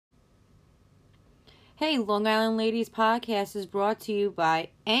Hey, Long Island Ladies podcast is brought to you by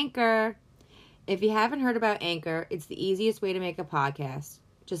Anchor. If you haven't heard about Anchor, it's the easiest way to make a podcast.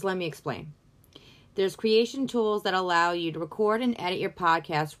 Just let me explain. There's creation tools that allow you to record and edit your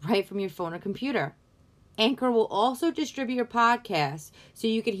podcast right from your phone or computer. Anchor will also distribute your podcast so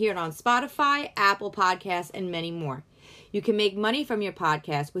you can hear it on Spotify, Apple Podcasts, and many more. You can make money from your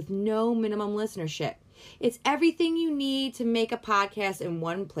podcast with no minimum listenership. It's everything you need to make a podcast in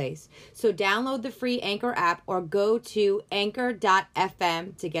one place. So download the free Anchor app or go to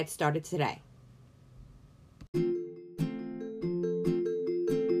anchor.fm to get started today.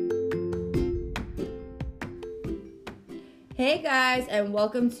 Hey guys, and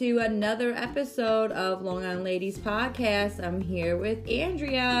welcome to another episode of Long Island Ladies podcast. I'm here with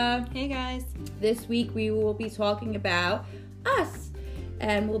Andrea. Hey guys. This week we will be talking about us.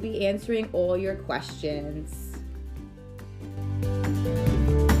 And we'll be answering all your questions.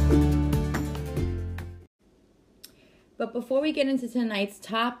 But before we get into tonight's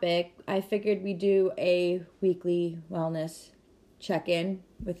topic, I figured we'd do a weekly wellness check-in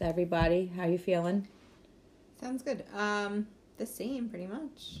with everybody. How you feeling? Sounds good. The same, pretty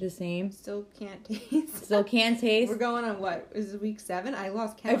much. The same? Still can't taste. Still can't taste? We're going on what? Is it week 7? I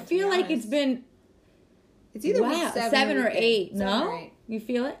lost count. I feel like it's been... It's either week 7 or 8. No? Or 8. You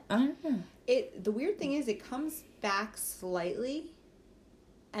feel it? I don't know. The weird thing is it comes back slightly,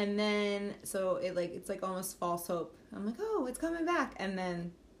 and then so it's like almost false hope. I'm like, oh, it's coming back, and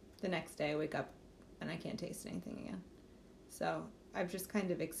then the next day I wake up and I can't taste anything again. So I've just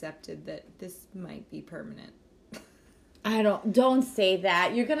kind of accepted that this might be permanent. Don't say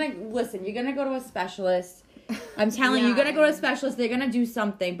that. You're gonna go to a specialist. I'm telling you, you're gonna go to a specialist. They're gonna do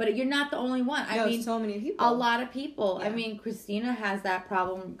something, but you're not the only one. I mean, so many people. A lot of people. Yeah. I mean, Christina has that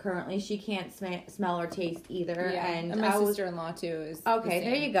problem currently. She can't smell or taste either. Yeah, and my sister-in-law too is. Okay,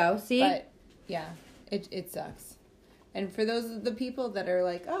 there you go. See, but yeah, it sucks. And for the people that are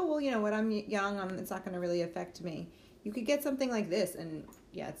like, oh well, you know what, I'm young, it's not gonna really affect me. You could get something like this, and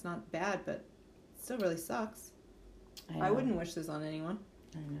yeah, it's not bad, but it still really sucks. I wouldn't wish this on anyone.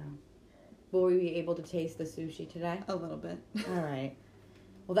 I know. Will we be able to taste the sushi today? A little bit. All right.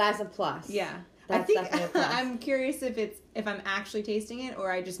 Well, that's a plus. Yeah. That's definitely a plus. I'm curious if I'm actually tasting it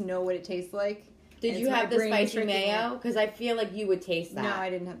or I just know what it tastes like. Did you have the spicy mayo? Because I feel like you would taste that. No, I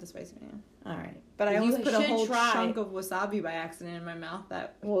didn't have the spicy mayo. All right. But I almost put a whole chunk of wasabi by accident in my mouth.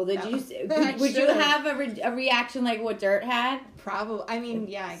 Would you have a reaction like what Dirt had? Probably. I mean,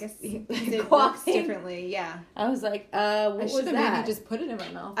 yeah, I guess it works differently. Yeah. I was like, what was that? I should have maybe just put it in my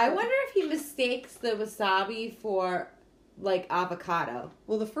mouth. I wonder if he mistakes the wasabi for, like, avocado.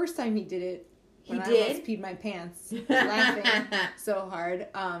 Well, the first time he did it, I almost peed my pants laughing so hard.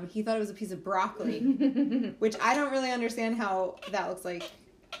 He thought it was a piece of broccoli, which I don't really understand how that looks like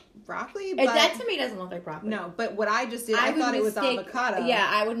broccoli. But that to me doesn't look like broccoli. No, but what I just did, I thought it was avocado. Yeah,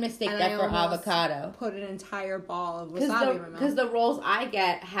 I would mistake that for avocado. Put an entire ball of wasabi in my mouth. Because the rolls I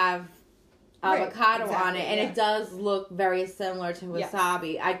get have avocado on it, and it does look very similar to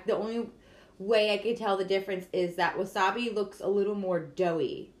wasabi. Yes. The only way I could tell the difference is that wasabi looks a little more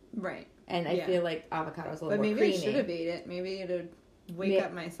doughy. Right. And I feel like avocado is a little more creamy. But maybe I should have ate it. Maybe it would wake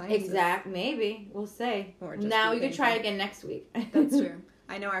up my sinuses. Exactly. Maybe. We'll see. Now we could try again next week. That's true.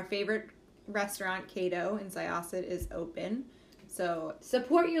 I know our favorite restaurant, Cato in Syosset, is open. So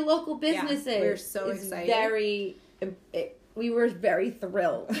support your local businesses. Yeah, we're so excited. We were very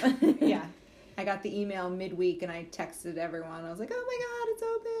thrilled. Yeah. I got the email midweek and I texted everyone. I was like, oh my God, it's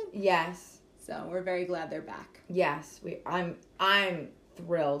open. Yes. So we're very glad they're back. Yes. I'm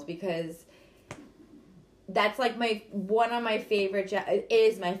thrilled because that's like my favorite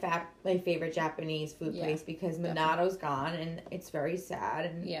Japanese food place because Monato's gone and it's very sad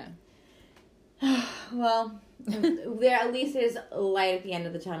and well there at least is light at the end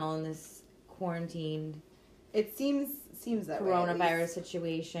of the tunnel in this quarantined it seems that coronavirus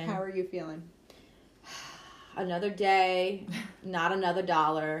situation. How are you feeling? Another day, not another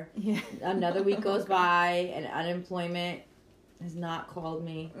dollar. Yeah. Another week goes by and unemployment has not called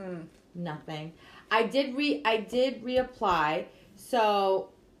me. Nothing. I did reapply. So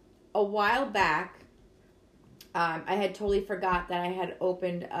a while back, I had totally forgot that I had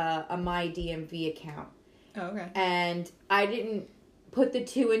opened a My DMV account. Oh, okay. And I didn't put the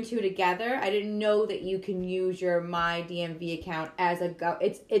two and two together. I didn't know that you can use your My DMV account as a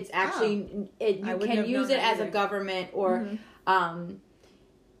it's actually you can use it as a government or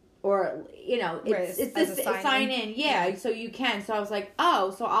or you know it's this sign in so you can. So I was like, oh,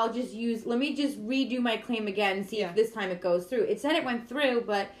 so I'll just let me just redo my claim again and see if this time it goes through. It said it went through,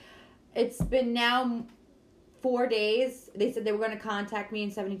 but it's been now 4 days. They said they were going to contact me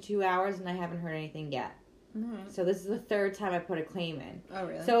in 72 hours, and I haven't heard anything yet. Mm-hmm. So this is the third time I put a claim in. Oh,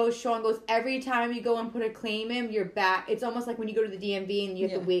 really? So Sean goes, every time you go and put a claim in, you're back. It's almost like when you go to the DMV and you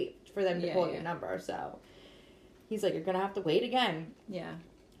have to wait for them to pull your number. So he's like, you're going to have to wait again. Yeah.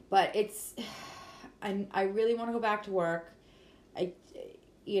 But it's, I really want to go back to work.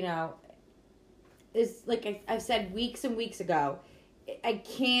 It's like I've said weeks and weeks ago, I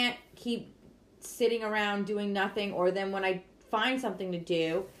can't keep sitting around doing nothing, or then when I find something to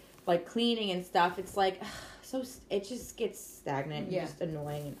do, like cleaning and stuff, it's like, it just gets stagnant and just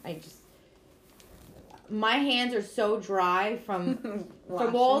annoying. And my hands are so dry from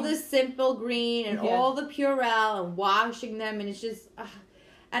all this Simple Green and all the Purell and washing them, and it's just,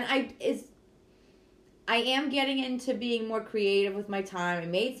 and I am getting into being more creative with my time. I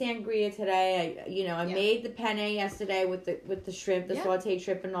made sangria today. I made the penne yesterday with the shrimp, the sauteed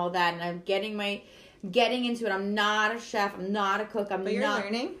shrimp and all that, and I'm getting into it. I'm not a chef. I'm not a cook. But you're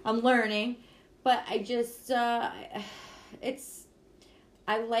learning. I'm learning, but I just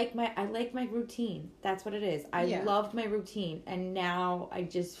I like my routine. That's what it is. I loved my routine, and now I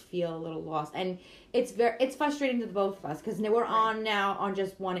just feel a little lost. And it's frustrating to the both of us because we're on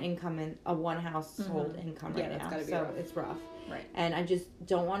just one income and a one household income right now. So it's rough. Right. And I just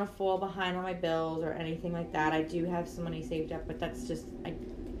don't want to fall behind on my bills or anything like that. I do have some money saved up, but that's just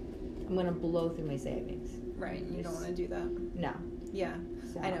I'm gonna blow through my savings. Right. You don't want to do that. No. Yeah.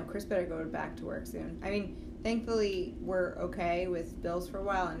 So. I know. Chris better go back to work soon. I mean, thankfully we're okay with bills for a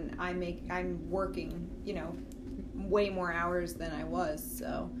while, and I'm working, way more hours than I was.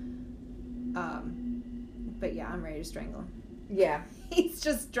 So, but yeah, I'm ready to strangle him. Yeah. He's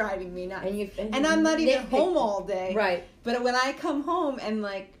just driving me nuts. And I'm not even home all day. Right. But when I come home and,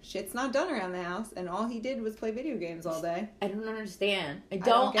 shit's not done around the house, and all he did was play video games all day. I don't understand. I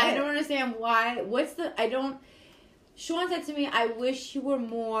don't understand why. Sean said to me, I wish you were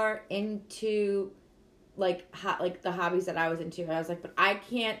more into, the hobbies that I was into. And I was like, but I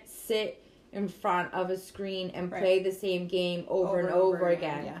can't sit in front of a screen and play the same game over and over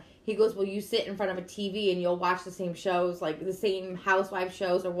again. Yeah. He goes, well, you sit in front of a TV and you'll watch the same shows, like the same housewife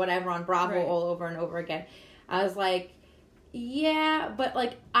shows or whatever on Bravo all over and over again. I was like, yeah,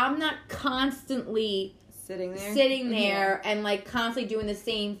 but, I'm not constantly sitting there and, constantly doing the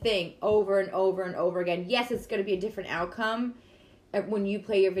same thing over and over and over again. Yes, it's going to be a different outcome when you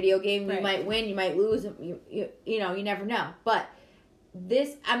play your video game. You might win, you might lose, you never know. But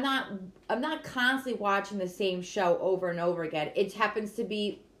this, I'm not constantly watching the same show over and over again. It happens to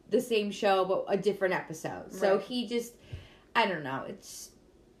be the same show, but a different episode. So he just, I don't know.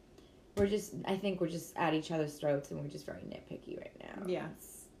 I think we're just at each other's throats, and we're just very nitpicky right now. Yeah.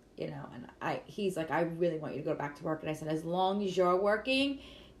 And he's like, I really want you to go back to work. And I said, as long as you're working,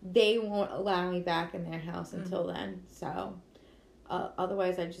 they won't allow me back in their house until then. So,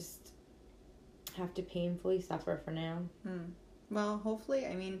 otherwise I just have to painfully suffer for now. Well,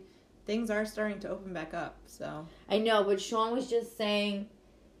 hopefully, things are starting to open back up, so. I know, but Sean was just saying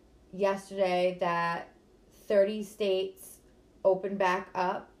yesterday that 30 states opened back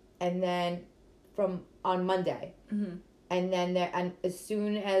up, and then on Monday. Mm-hmm. And then and as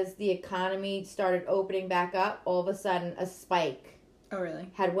soon as the economy started opening back up, all of a sudden a spike. Oh,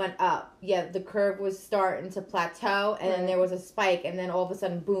 really? Had went up. Yeah, the curve was starting to plateau, and then there was a spike, and then all of a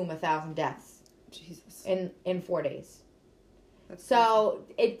sudden, boom, 1,000 deaths. Jesus. In 4 days. That's so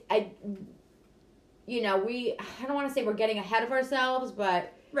crazy. I don't want to say we're getting ahead of ourselves,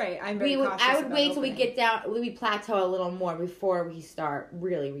 but right, I'm very cautious I would wait till opening. we get down, we plateau a little more before we start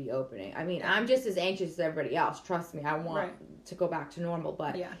really reopening. I'm just as anxious as everybody else. Trust me, I want to go back to normal,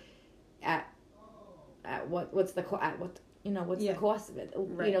 but at what's the the cost of it?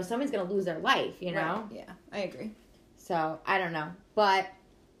 Right. Someone's gonna lose their life. Right. Yeah, I agree. So I don't know, but.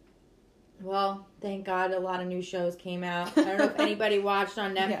 Well, thank God a lot of new shows came out. I don't know if anybody watched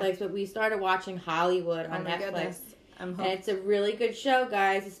on Netflix, but we started watching Hollywood on Netflix. Goodness. And it's a really good show,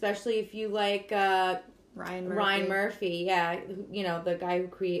 guys, especially if you like Ryan Murphy. Yeah, the guy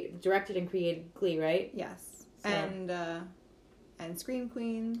who directed and created Glee, right? Yes. So. And Scream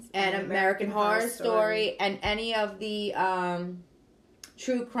Queens. And American Horror Story. And any of the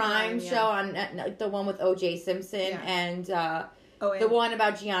true crime show on the one with O.J. Simpson and... the one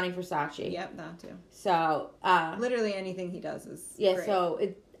about Gianni Versace. Yep, that too. So, literally anything he does is great. So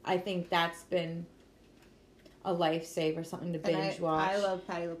I think that's been a lifesaver, something to binge watch. I love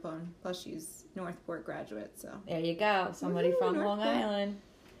Patti LuPone. Plus, she's Northport graduate, so. There you go. Somebody from Long Island.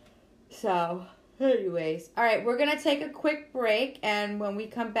 So, anyways. All right, we're going to take a quick break, and when we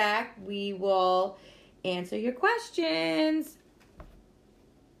come back, we will answer your questions.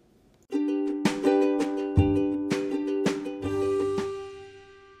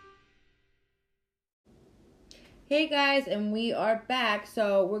 Hey guys, and we are back.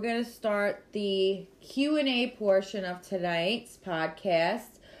 So we're gonna start the Q&A portion of tonight's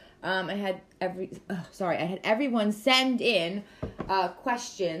podcast. I had everyone send in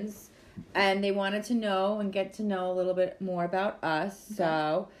questions, and they wanted to know and get to know a little bit more about us. Okay.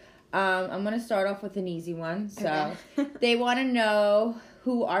 So I'm gonna start off with an easy one. So they want to know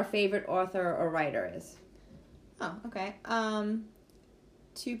who our favorite author or writer is. Oh, okay.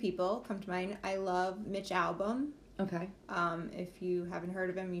 Two people come to mind. I love Mitch Albom. Okay. If you haven't heard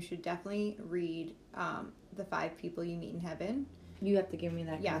of him, you should definitely read The 5 People You Meet in Heaven. You have to give me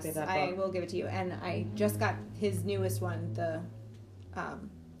that copy of that book. I will give it to you. And I just got his newest one, the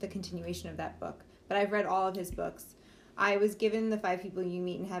continuation of that book. But I've read all of his books. I was given The 5 People You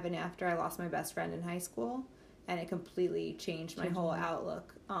Meet in Heaven after I lost my best friend in high school, and it completely changed my whole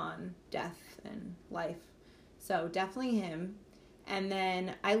outlook on death and life. So definitely him. And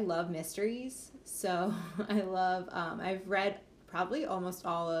then I love mysteries, so I love, I've read probably almost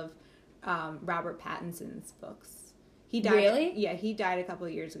all of Robert Pattinson's books. He died. Really? Yeah, he died a couple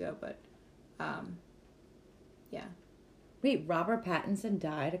of years ago, but yeah. Wait, Robert Pattinson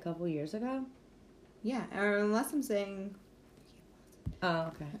died a couple of years ago? Yeah, or unless I'm saying...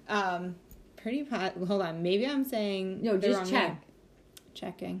 Oh, okay. Hold on, maybe I'm saying... No, just check. Name.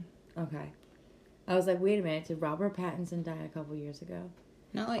 Checking. Okay. I was like, wait a minute, did Robert Pattinson die a couple years ago?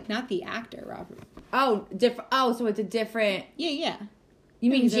 Not the actor, Robert. Oh, different. Oh, so it's a different... Yeah.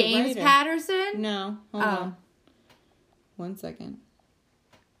 You mean James Patterson? No, hold on. 1 second.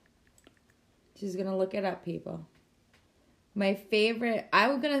 She's gonna look it up, people. My favorite...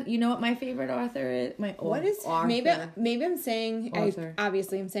 You know what my favorite author is? Author. Maybe I'm saying... Author.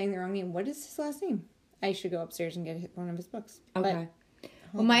 Obviously, I'm saying the wrong name. What is his last name? I should go upstairs and get one of his books. Okay.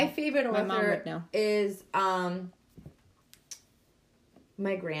 Well, my favorite author is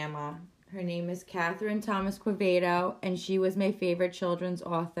my grandma. Her name is Catherine Thomas Quevedo, and she was my favorite children's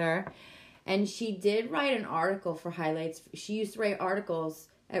author. And she did write an article for Highlights. She used to write articles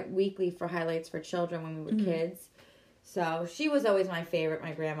weekly for Highlights for Children when we were kids. So she was always my favorite,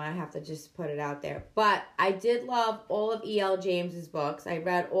 my grandma. I have to just put it out there. But I did love all of E.L. James's books. I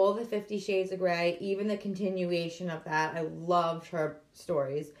read all the 50 Shades of Grey, even the continuation of that. I loved her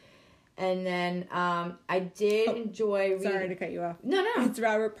stories. And then I did enjoy reading... Sorry to cut you off. No. It's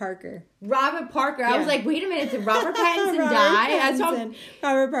Robert Parker. Robert Parker. Yeah. I was like, wait a minute, did Robert Pattinson die?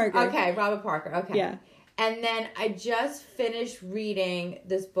 Robert Parker. Okay, Robert Parker. Okay. Yeah. And then I just finished reading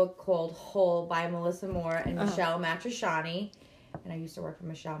this book called Whole by Melissa Moore and Michelle Matriciani. And I used to work for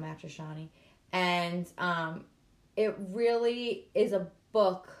Michelle Matriciani. And it really is a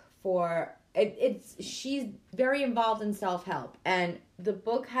book for... She's very involved in self-help. And the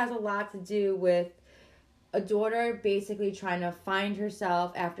book has a lot to do with a daughter basically trying to find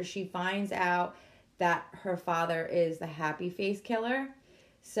herself after she finds out that her father is the happy face killer.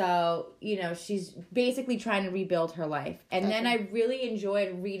 So, she's basically trying to rebuild her life. And then I really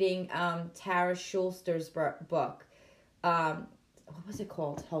enjoyed reading Tara Schulster's book. What was it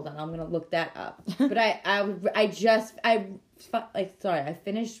called? Hold on, I'm going to look that up. But I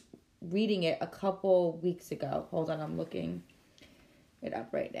finished reading it a couple weeks ago. Hold on, I'm looking it up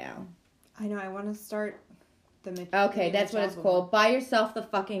right now. I know, I want to start that's what it's called. Buy Yourself the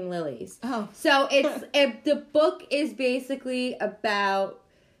Fucking Lilies. Oh. So the book is basically about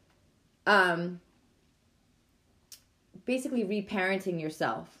basically reparenting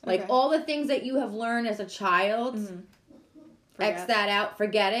yourself. Okay. Like all the things that you have learned as a child, X that out,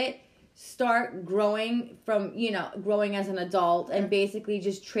 forget it. Start growing growing as an adult and basically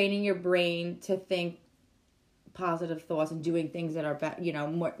just training your brain to think positive thoughts and doing things that are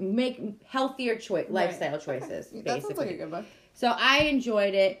make healthier lifestyle choices. Okay. That sounds like a good book. So I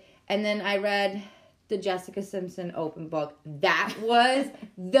enjoyed it, and then I read the Jessica Simpson open book. That was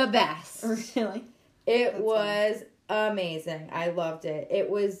the best. Really? It was amazing. I loved it. It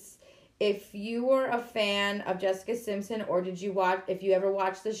was, if you were a fan of Jessica Simpson, or if you ever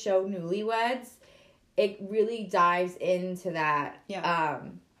watched the show Newlyweds, it really dives into that,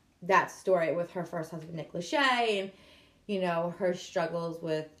 that story with her first husband, Nick Lachey, and, her struggles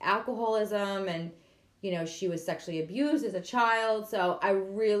with alcoholism, and, she was sexually abused as a child. So I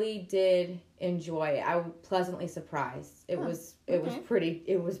really did enjoy it. I was pleasantly surprised. It was pretty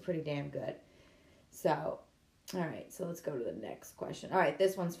damn good. So, all right, so let's go to the next question. All right,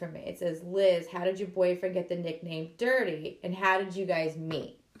 this one's for me. It says, Liz, how did your boyfriend get the nickname Dirty, and how did you guys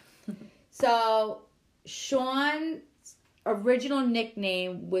meet? So, Sean's original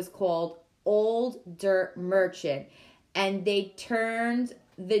nickname was called Old Dirt Merchant, and they turned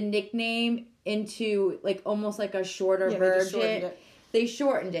the nickname into almost like a shorter version. They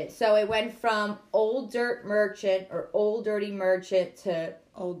shortened it. So it went from Old Dirt Merchant or Old Dirty Merchant to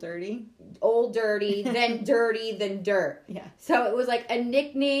Old Dirty. Old Dirty, then Dirty, then Dirt. Yeah. So it was like a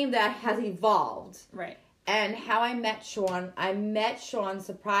nickname that has evolved. Right. And how I met Sean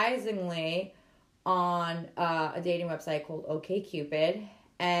surprisingly on a dating website called OkCupid.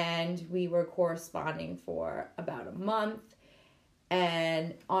 And we were corresponding for about a month.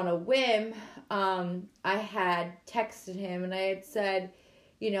 And on a whim, I had texted him and I had said,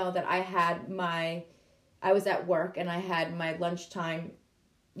 that I was at work and I had my lunchtime,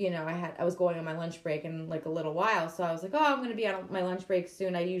 I was going on my lunch break in like a little while. So I was like, I'm going to be on my lunch break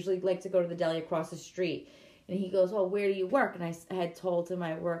soon. I usually like to go to the deli across the street. And he goes, where do you work? And I had told him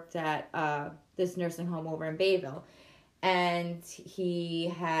I worked at this nursing home over in Bayville. And he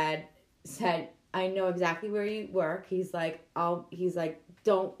had said, I know exactly where you work. He's like,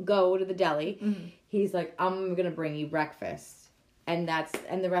 don't go to the deli. Mm-hmm. He's like, I'm going to bring you breakfast. And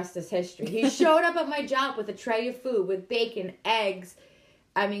the rest is history. He showed up at my job with a tray of food with bacon, eggs,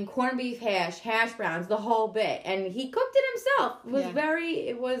 corned beef hash browns, the whole bit. And he cooked it himself.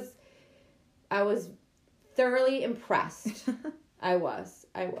 It was I was thoroughly impressed. I was.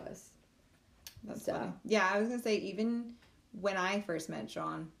 That's funny. Yeah, I was going to say, even when I first met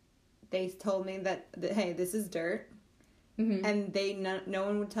Sean, they told me that hey, this is Dirt. Mm-hmm. And no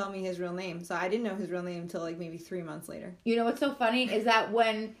one would tell me his real name. So I didn't know his real name until like maybe 3 months later. You know what's so funny is that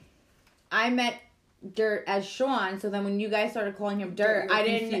when I met Dirt as Sean, so then when you guys started calling him Dirt,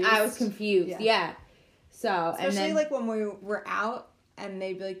 I was confused. Yeah. So, especially and then, like when we were out and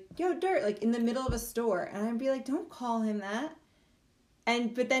they'd be like, yo, Dirt, like in the middle of a store. And I'd be like, don't call him that.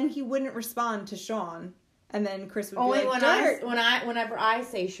 But then he wouldn't respond to Sean. And then Chris would be like, Dirt. Whenever I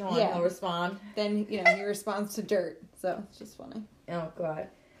say Sean, he'll respond. Then, he responds to Dirt. So, it's just funny. Oh, God.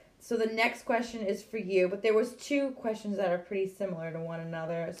 So, the next question is for you. But there was 2 questions that are pretty similar to one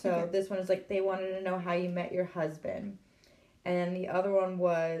another. So, This one is like, they wanted to know how you met your husband. And the other one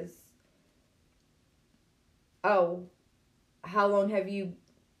was, how long have you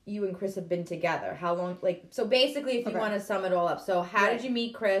and Chris have been together? How long, so basically, if you want to sum it all up. So, how did you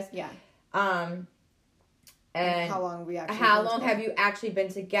meet Chris? Yeah. And how long have you actually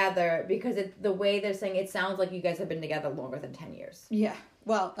been together? Because the way they're saying it sounds like you guys have been together longer than 10 years. Yeah.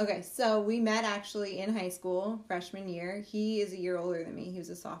 Well, okay. So we met actually in high school, freshman year. He is a year older than me. He was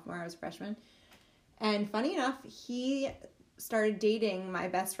a sophomore. I was a freshman. And funny enough, he started dating my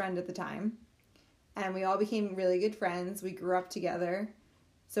best friend at the time. And we all became really good friends. We grew up together.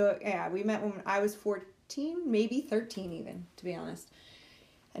 So, yeah, we met when I was 14, maybe 13 even, to be honest.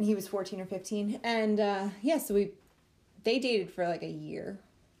 And he was 14 or 15. And, so they dated for like a year.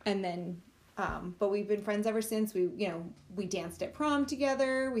 And then, but we've been friends ever since. We danced at prom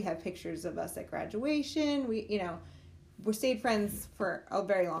together. We have pictures of us at graduation. We stayed friends for a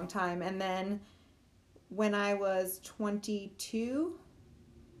very long time. And then when I was 22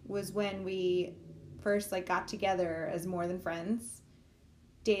 was when we first got together as more than friends.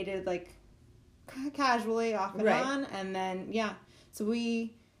 Dated casually off and on. And then, so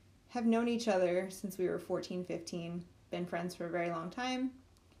we have known each other since we were 14, 15. Been friends for a very long time.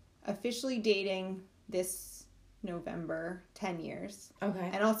 Officially dating this November, 10 years. Okay.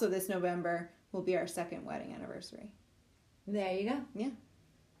 And also this November will be our 2nd wedding anniversary. There you go. Yeah.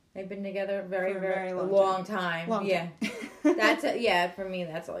 They've been together very long time. Long time. That's for me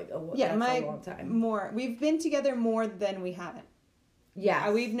that's a long time. We've been together more than we haven't.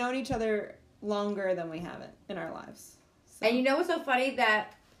 Yeah. We've known each other longer than we haven't in our lives. So. And what's so funny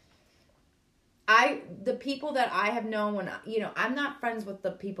that the people that I have known when, I'm not friends with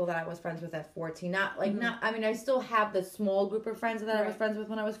the people that I was friends with at 14. I still have the small group of friends that I was friends with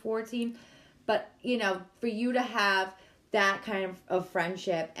when I was 14. But, for you to have that kind of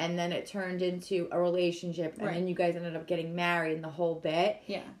friendship and then it turned into a relationship and then you guys ended up getting married and the whole bit.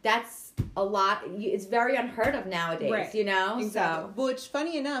 Yeah. That's a lot. It's very unheard of nowadays, Exactly. So. Which,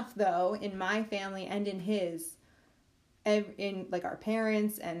 funny enough, though, in my family and in his... in our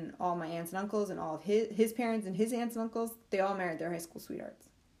parents and all my aunts and uncles and all of his parents and his aunts and uncles, they all married their high school sweethearts.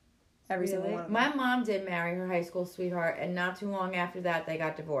 Every single one of them. My mom did marry her high school sweetheart, and not too long after that, they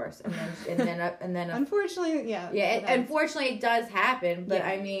got divorced. And then unfortunately, unfortunately, it does happen. But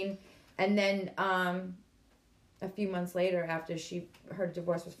and then a few months later, after her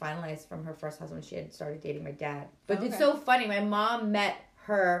divorce was finalized from her first husband, she had started dating my dad. But It's so funny. My mom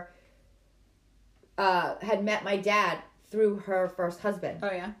had met my dad through her first husband. Oh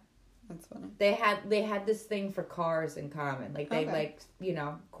yeah, that's funny. They had this thing for cars in common. They liked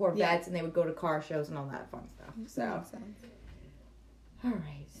Corvettes, and they would go to car shows and all that fun stuff. So, that makes sense. All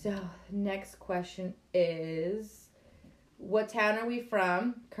right. So next question is, what town are we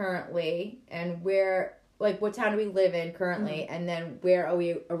from currently, and where, like, what town do we live in currently, and then where are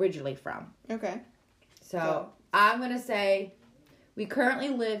we originally from. Okay. So I'm going to say we currently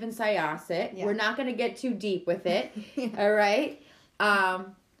live in Syosset. Yeah. We're not going to get too deep with it. All right.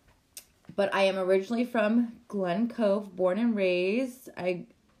 But I am originally from Glen Cove, born and raised. I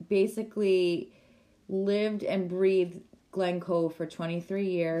basically lived and breathed Glen Cove for 23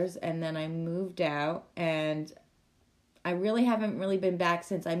 years, and then I moved out, and I really haven't really been back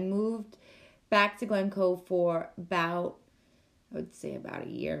since. I moved back to Glen Cove for about, I would say about a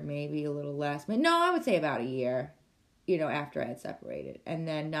year, maybe a little less. But no, I would say about a year, after I had separated. And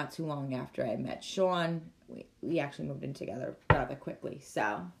then not too long after I met Sean, we actually moved in together rather quickly,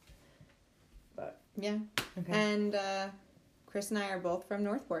 so... Yeah. Okay. And Chris and I are both from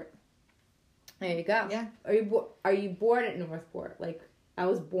Northport. There you go. Yeah. Are you born at Northport? Like, I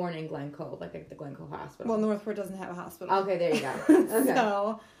was born in Glen Cove, like at the Glen Cove Hospital. Well, Northport doesn't have a hospital. Okay, there you go. Okay.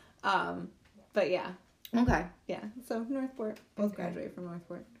 So, but yeah. Okay. Yeah. So Northport. Both graduated from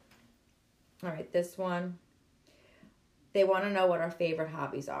Northport. All right, this one. They want to know what our favorite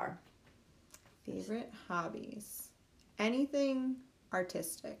hobbies are. Favorite hobbies. Anything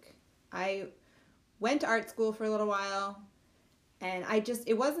artistic. I went to art school for a little while, and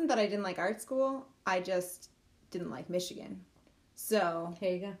it wasn't that I didn't like art school, I just didn't like Michigan. So,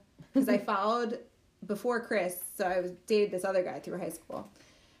 Here you go. because I followed, before Chris, so I dated this other guy through high school,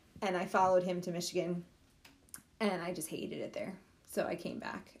 and I followed him to Michigan, and I just hated it there. So I came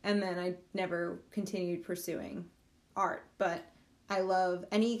back, and then I never continued pursuing art, but I love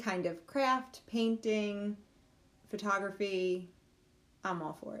any kind of craft, painting, photography. I'm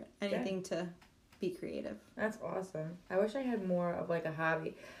all for it. Anything to be creative. That's awesome. I wish I had more of like a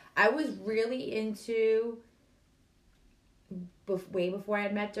hobby. I was really into, way before I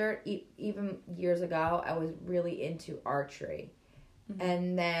had met Dirt, even years ago, I was really into archery. Mm-hmm.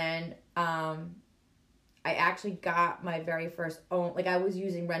 And then I actually got my very first own, like I was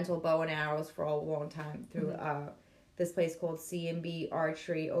using rental bow and arrows for a long time through this place called C&B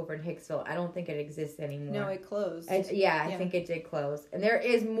Archery over in Hicksville. I don't think it exists anymore. No, it closed. I think it did close. And there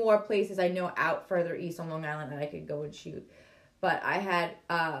is more places I know out further east on Long Island that I could go and shoot. But I had,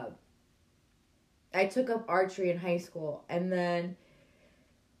 I took up archery in high school. And then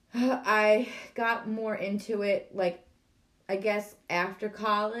I got more into it, like, I guess after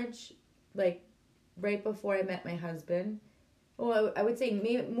college, like right before I met my husband. Well, I would say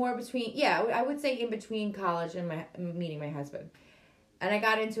maybe more between, I would say in between college and meeting my husband. And I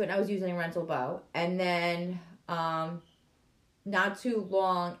got into it, and I was using a rental bow. And then not too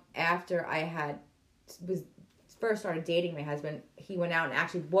long after I was first started dating my husband, he went out and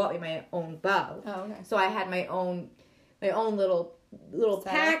actually bought me my own bow. Oh, okay. So I had my own little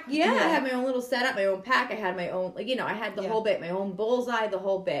pack. Yeah, I had my own little setup, my own pack. I had my own, I had the whole bit, my own bullseye, the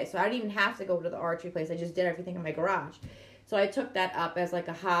whole bit. So I didn't even have to go to the archery place. I just did everything in my garage. So I took that up as like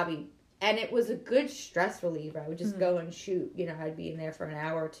a hobby, and it was a good stress reliever. I would just go and shoot. I'd be in there for an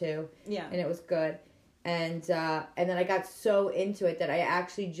hour or two. Yeah. And it was good. And then I got so into it that I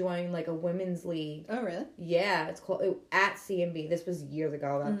actually joined like a women's league. Oh, really? Yeah, it's called at C&B. This was years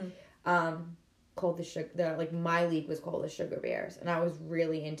ago though. Called my league was called the Sugar Bears, and I was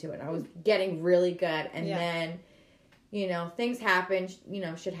really into it. And I was getting really good, and then things happen,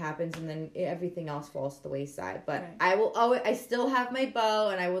 shit happens, and then everything else falls to the wayside. But I still have my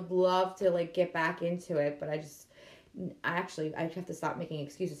bow, and I would love to, like, get back into it, but I have to stop making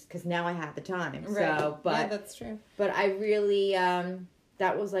excuses, because now I have the time. Right. So, but, yeah, that's true. But I really,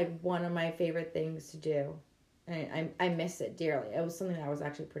 that was, like, one of my favorite things to do. And I miss it dearly. It was something that I was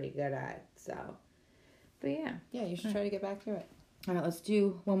actually pretty good at, so. But, yeah. Yeah, you should try to get back to it. All right, let's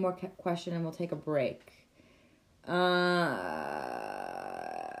do one more question, and we'll take a break.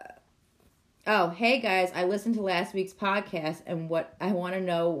 Hey guys, I listened to last week's podcast, and I want to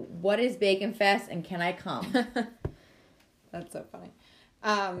know, what is Bacon Fest, and can I come? That's so funny.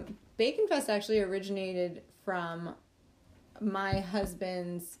 Bacon Fest actually originated from my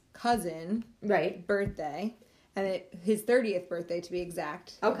husband's cousin, right? Birthday, and his 30th birthday to be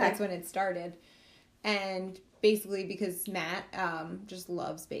exact. Okay, that's when it started, and basically because Matt just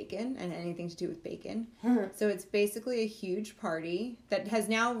loves bacon and anything to do with bacon. Mm-hmm. So it's basically a huge party that has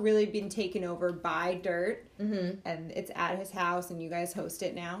now really been taken over by Dirt. Mm-hmm. And it's at his house, and you guys host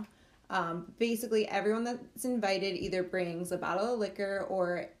it now. Basically, everyone that's invited either brings a bottle of liquor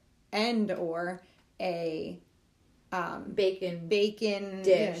or a bacon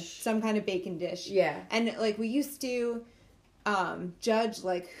dish. Some kind of bacon dish. Yeah. And like we used to judge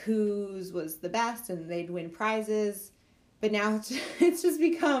like whose was the best, and they'd win prizes, but now it's just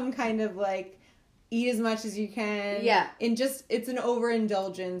become kind of like eat as much as you can. Yeah. It's an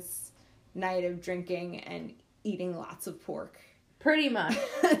overindulgence night of drinking and eating lots of pork. Pretty much.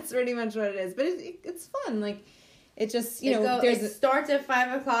 That's pretty much what it is. But it's fun. Like, it just, it starts at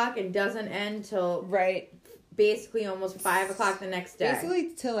 5 o'clock and doesn't end till right. basically almost 5 o'clock the next day.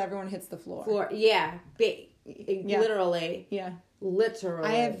 Basically till everyone hits the floor. Yeah. Literally. Yeah.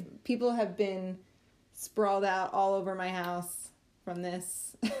 Literally. People have been sprawled out all over my house from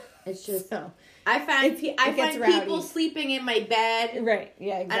this. It's just so, I find people sleeping in my bed. Right.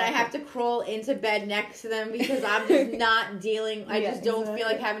 Yeah, exactly. And I have to crawl into bed next to them because I'm just not dealing. I just don't feel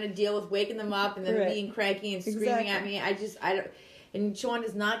like having to deal with waking them up and then being cranky and screaming at me. I don't. And Sean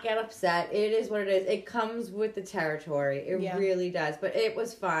does not get upset. It is what it is. It comes with the territory. It really does. But it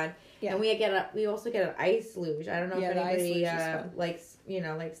was fun. Yeah. And we also get an ice luge. I don't know if anybody likes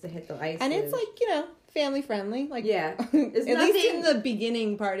to hit the ice and luge. It's like, family friendly. Like, yeah. At least in the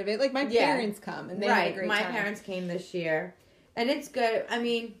beginning part of it. Like, my parents come and they have a great time. My parents came this year. And it's good. I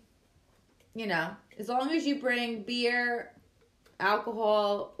mean, as long as you bring beer,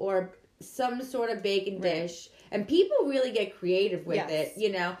 alcohol, or some sort of bacon dish. And people really get creative with it,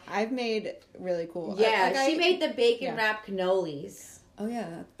 I've made really cool. Yeah, she made the bacon wrap cannolis. Oh,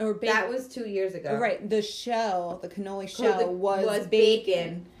 yeah. That was 2 years ago. Right. The cannoli shell was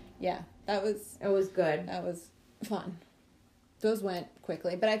bacon. Yeah. It was good. That was fun. Those went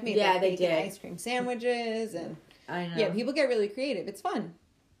quickly. But I've made bacon ice cream sandwiches. And I know. Yeah, people get really creative. It's fun.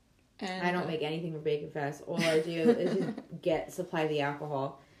 And I don't make anything for Bacon Fest. All I do is just supply the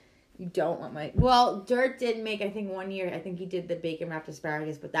alcohol. You don't want my... Well, Dirt did make, I think, one year, I think he did the bacon wrapped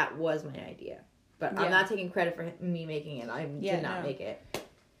asparagus, but that was my idea. But I'm not taking credit for me making it. I did not make it.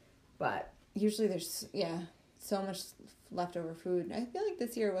 But... Usually there's, so much leftover food. I feel like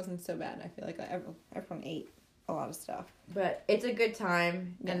this year it wasn't so bad. I feel like everyone ate a lot of stuff. But it's a good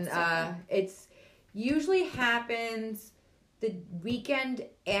time. And it's usually happens the weekend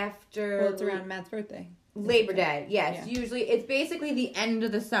after... Well, it's around Matt's birthday. Labor Day, yes. Yeah. Usually, it's basically the end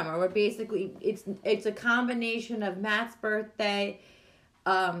of the summer. Where basically, it's a combination of Matt's birthday,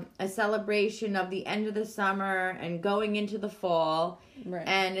 a celebration of the end of the summer and going into the fall. Right.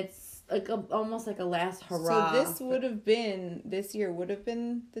 And it's like almost like a last hurrah. So this year would have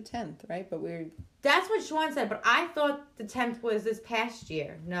been the 10th, right? But that's what Sean said. But I thought the 10th was this past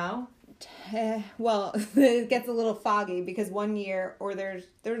year. No. Well, it gets a little foggy because one year, or there's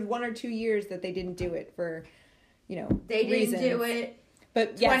 1 or 2 years that they didn't do it for, they reasons. Didn't do it.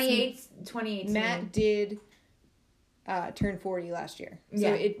 But 2018. Matt did turn 40 last year,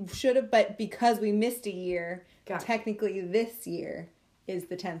 so it should have. But because we missed a year, technically this year is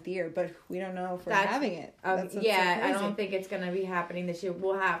the 10th year. But we don't know if we're having it. I don't think it's going to be happening this year.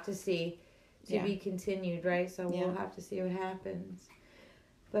 We'll have to see. To be continued, right? So we'll have to see what happens.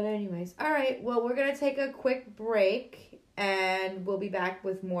 But anyways, all right, well, we're going to take a quick break, and we'll be back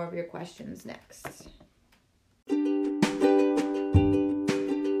with more of your questions next.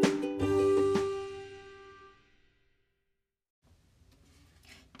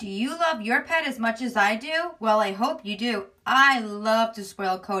 Do you love your pet as much as I do? Well, I hope you do. I love to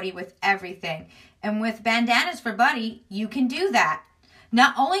spoil Cody with everything. And with Bandanas for Buddy, you can do that.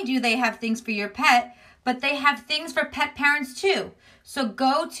 Not only do they have things for your pet, but they have things for pet parents too. So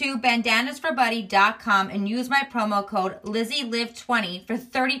go to bandanasforbuddy.com and use my promo code LizzieLive20 for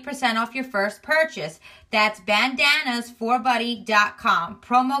 30% off your first purchase. That's bandanasforbuddy.com.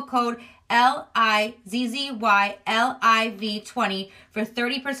 Promo code LIZZYLIV20 for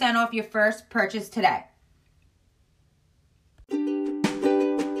 30% off your first purchase today.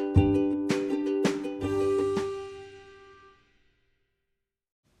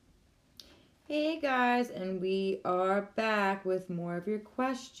 Hey guys, and we are back with more of your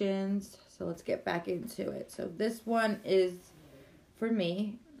questions. So let's get back into it. So this one is for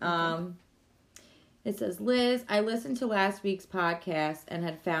me. It says, Liz, I listened to last week's podcast and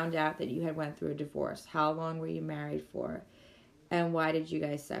had found out that you had went through a divorce. How long were you married for? And why did you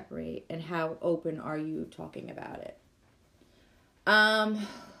guys separate? And how open are you talking about it?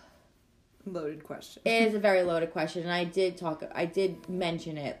 Loaded question. It is a very loaded question, and I did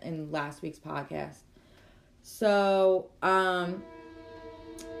mention it in last week's podcast. So, I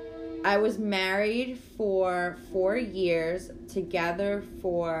was married for 4 years, together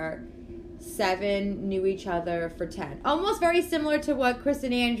for 7, knew each other for 10. Almost very similar to what Chris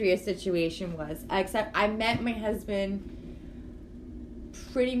and Andrea's situation was, except I met my husband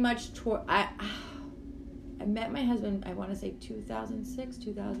pretty much I met my husband, I want to say 2006,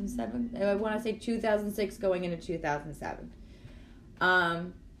 2007. I want to say 2006 going into 2007.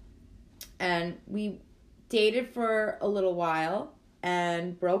 And we dated for a little while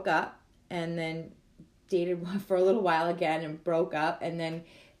and broke up. And then dated for a little while again and broke up, and then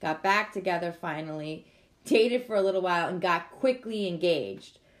got back together finally, dated for a little while, and got quickly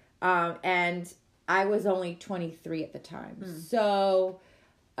engaged. And I was only 23 at the time. So,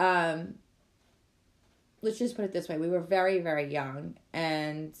 let's just put it this way. We were very, very young,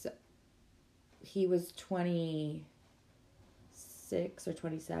 and he was 26 or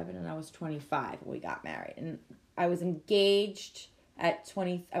 27, and I was 25 when we got married. And I was engaged at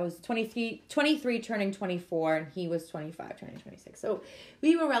 20, I was 23 turning 24, and he was 25 turning 26. So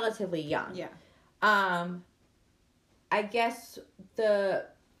we were relatively young. Yeah. I guess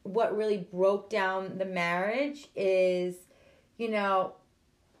what really broke down the marriage is,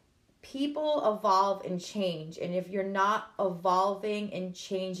 people evolve and change. And if you're not evolving and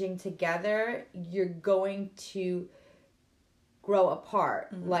changing together, you're going to grow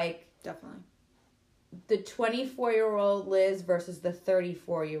apart. Mm-hmm. Like, definitely. The 24-year-old Liz versus the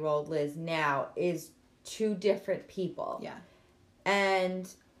 34-year-old Liz now is two different people. Yeah.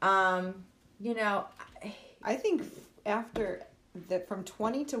 And, I think after from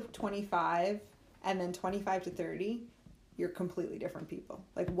 20 to 25 and then 25 to 30, you're completely different people.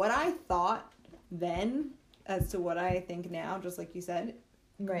 Like, what I thought then as to what I think now, just like you said.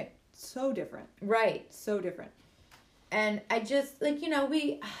 Right. So different. Right. So different. And I just,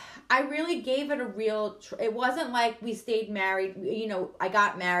 I really gave it a real, it wasn't like we stayed married. I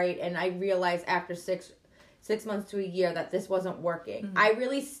got married and I realized after six months to a year that this wasn't working. Mm-hmm. I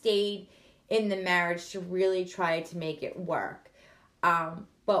really stayed in the marriage to really try to make it work.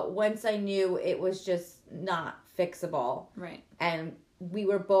 But once I knew it was just not fixable. Right. And we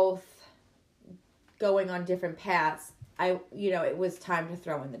were both going on different paths. It was time to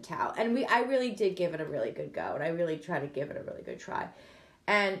throw in the towel. And I really did give it a really good go. And I really tried to give it a really good try.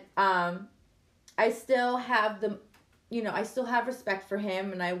 And I still have I still have respect for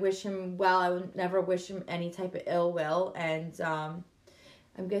him, and I wish him well. I would never wish him any type of ill will. And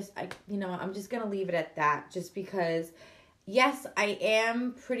I'm just going to leave it at that, just because, yes, I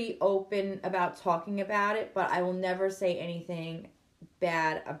am pretty open about talking about it, but I will never say anything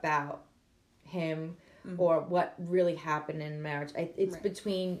bad about him. Mm-hmm. Or what really happened in marriage. It's right.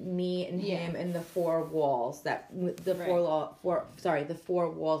 Between me and him and the four walls the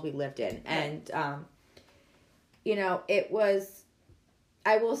four walls we lived in. Right. And it was,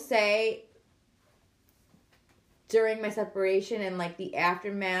 I will say, during my separation and the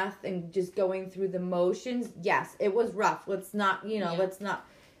aftermath and just going through the motions, yes, it was rough. Let's not let's not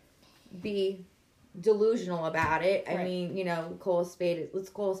be delusional about it. Right. I mean, let's call a spade a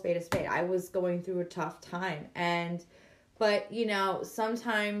spade. I was going through a tough time, but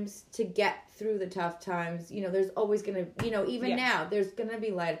sometimes to get through the tough times, there's always gonna, even now, there's gonna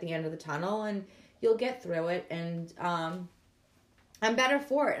be light at the end of the tunnel, and you'll get through it. And I'm better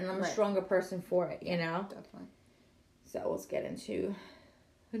for it, and I'm a stronger person for it. Definitely. So let's get into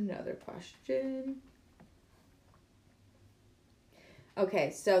another question.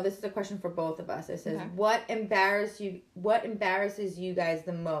 Okay, so this is a question for both of us. It says, okay. What embarrasses you guys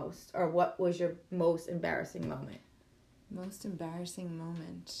the most? Or what was your most embarrassing moment? Most embarrassing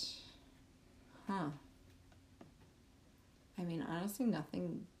moment? Huh. I mean, honestly,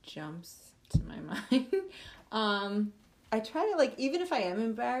 nothing jumps to my mind. I try to, even if I am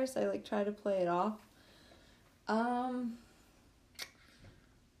embarrassed, I, try to play it off. I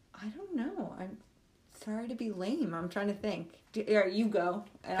don't know. I'm sorry to be lame. I'm trying to think. You go.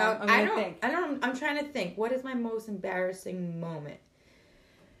 And I'm gonna think. I'm trying to think. What is my most embarrassing moment?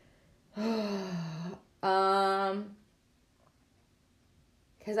 Because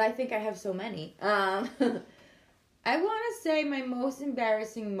I think I have so many. I want to say my most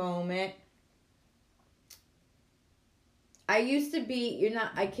embarrassing moment. I used to be,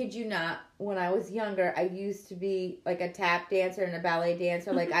 I kid you not, when I was younger, I used to be a tap dancer and a ballet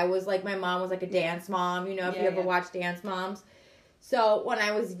dancer. I was my mom was a dance mom, if you ever watch Dance Moms. So when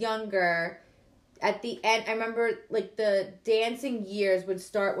I was younger, at the end, I remember the dancing years would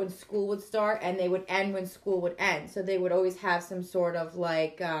start when school would start, and they would end when school would end. So they would always have some sort of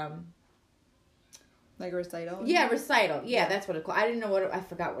like a recital? Yeah, recital. Yeah, that's what it called. I didn't know I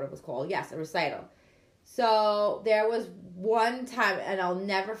forgot what it was called. Yes, a recital. So there was one time, and I'll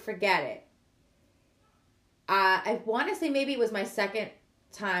never forget it. I want to say maybe it was my second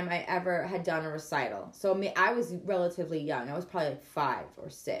time I ever had done a recital. So I was relatively young. I was probably 5 or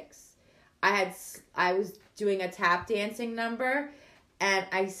 6. I was doing a tap dancing number, and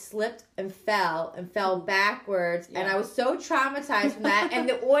I slipped and fell backwards, and I was so traumatized from that, and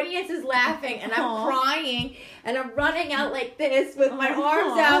the audience is laughing, and I'm crying, and I'm running out like this with my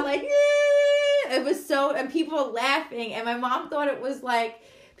arms out it was so, and people are laughing, and my mom thought it was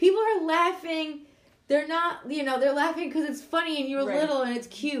people are laughing. they're not, they're laughing because it's funny and you're Right. little and it's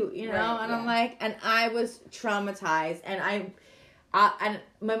cute, and Right, I'm yeah. like, and I was traumatized, and and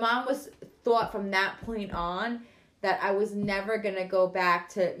my mom thought from that point on that I was never gonna go back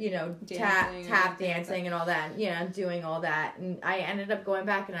to, tap dancing and all that, doing all that, and I ended up going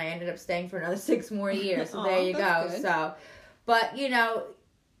back, and I ended up staying for another 6 more years. So there you go. That's good. So, but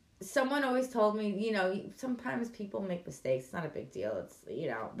someone always told me, sometimes people make mistakes. It's not a big deal. It's,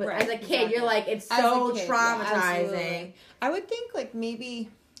 but Right, as a kid, exactly. you're like, it's As so a kid, traumatizing. absolutely. I would think, like,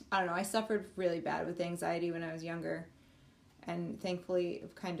 maybe, I don't know, I suffered really bad with anxiety when I was younger, and thankfully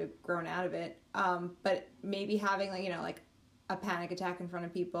I've kind of grown out of it. But maybe having, like a panic attack in front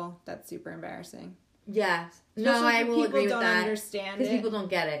of people, that's super embarrassing. Yes. Especially No, I if will people agree with don't that. understand Because it. people don't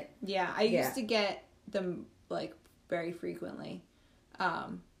get it. Yeah, I used to get them, like, very frequently.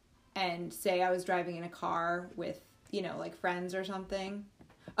 And say I was driving in a car with, like friends or something.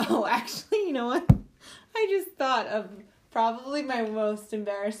 Oh, actually, you know what? I just thought of probably my most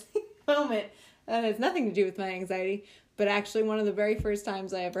embarrassing moment. That has nothing to do with my anxiety, but actually one of the very first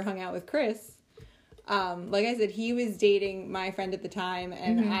times I ever hung out with Chris. Like I said, he was dating my friend at the time,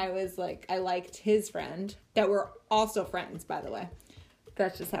 and I was like, I liked his friend, that were also friends, by the way.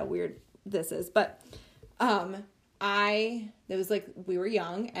 That's just how weird this is. But, it was like, we were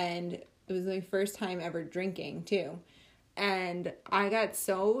young, and it was my first time ever drinking, too. And I got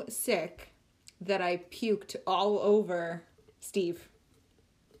so sick that I puked all over Steve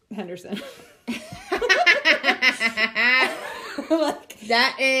Henderson. Like,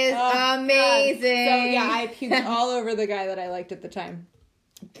 that is amazing. God. So, yeah, I puked all over the guy that I liked at the time.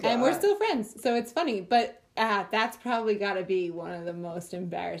 God. And we're still friends, so it's funny. But that's probably got to be one of the most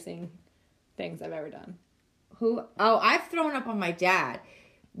embarrassing things I've ever done. Who? Oh, I've thrown up on my dad.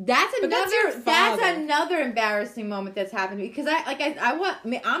 That's That's another embarrassing moment that's happened to me, because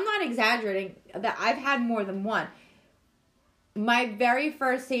I'm not exaggerating that I've had more than one. My very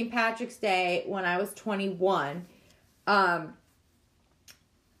first St. Patrick's Day when I was 21, I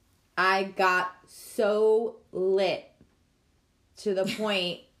got so lit to the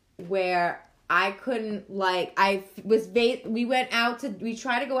point where I couldn't, we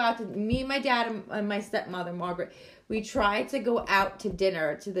tried to go out to, me and my dad and my stepmother, Margaret, we tried to go out to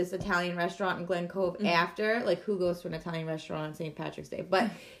dinner to this Italian restaurant in Glen Cove after, like, who goes to an Italian restaurant on St. Patrick's Day?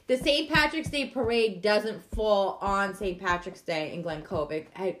 But the St. Patrick's Day parade doesn't fall on St. Patrick's Day in Glen Cove.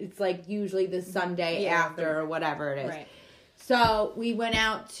 It's like usually the Sunday after or whatever it is. Right. So we went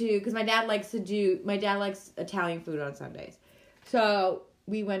out because my dad likes Italian food on Sundays. So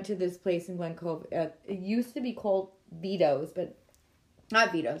we went to this place in Glen Cove. It used to be called Vito's, but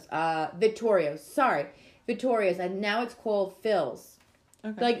not Vito's. Vittorio's. Sorry. Vittorio's. And now it's called Phil's.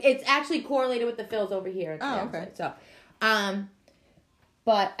 Okay. Like, it's actually correlated with the Phil's over here. Oh, okay. So,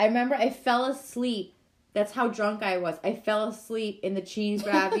 but I remember I fell asleep. That's how drunk I was. I fell asleep in the cheese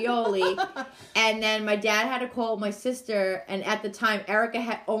ravioli. And then my dad had to call my sister. And at the time, Erica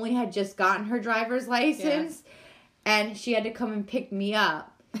had just gotten her driver's license. Yeah. And she had to come and pick me up.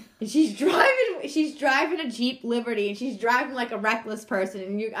 And she's driving a Jeep Liberty, and she's driving like a reckless person.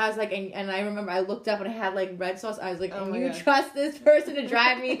 And I was like, and I remember I looked up and I had like red sauce. I was like, oh, you trust this person to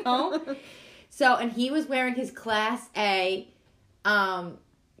drive me home? So, and he was wearing his Class A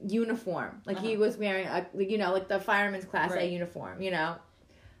uniform. Like, he was wearing like the fireman's Class A uniform,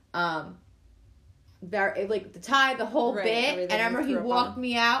 very, like, the tie, the whole bit. And I remember he walked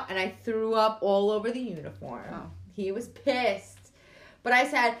me out, and I threw up all over the uniform. Oh. He was pissed. But I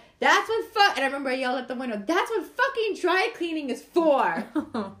said, that's what and I remember I yelled at the window, that's what fucking dry cleaning is for.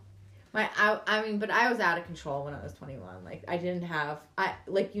 But I was out of control when I was 21. Like, I didn't have, how,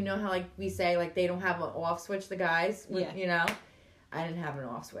 like, we say, like, they don't have an off switch, the guys, I didn't have an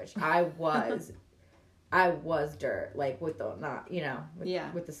off switch. I was dirt, like, with the,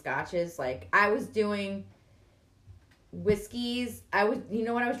 with the scotches. Like, I was doing whiskeys. What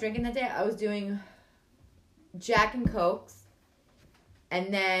I was drinking that day? I was doing Jack and Cokes.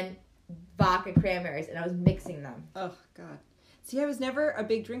 And then vodka cranberries, and I was mixing them. Oh, God. See, I was never a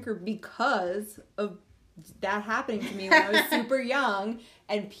big drinker because of that happening to me when I was super young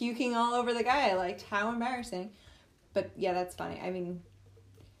and puking all over the guy I liked. How embarrassing. But, yeah, that's funny. I mean,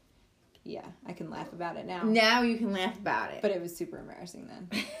 yeah, I can laugh about it now. Now you can laugh about it. But it was super embarrassing then.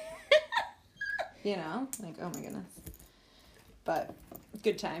 Like, oh, my goodness. But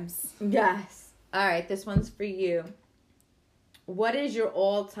good times. Yes. All right, this one's for you. What is your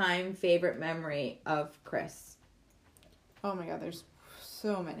all-time favorite memory of Chris? Oh my God, there's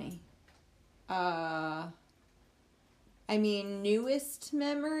so many. Newest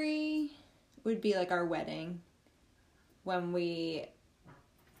memory would be like our wedding. When we...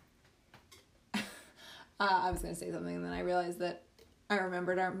 I was going to say something, and then I realized that I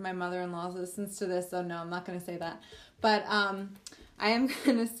remembered my mother-in-law listens to this, so no, I'm not going to say that. But I am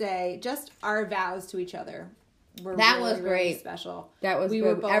going to say just our vows to each other were was great. Really special. That was we good.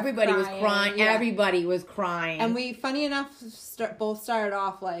 Were both Everybody was crying. Yeah. Everybody was crying. And we, funny enough, both started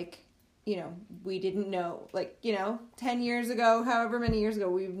off like, you know, we didn't know, like, you know, 10 years ago, however many years ago,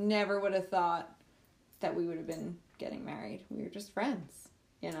 we never would have thought that we would have been getting married. We were just friends,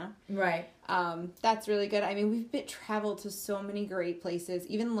 you know? Right. That's really good. I mean, we've traveled to so many great places.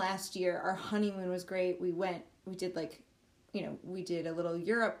 Even last year, our honeymoon was great. We did like, you know, we did a little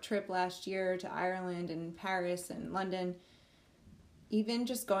Europe trip last year to Ireland and Paris and London. Even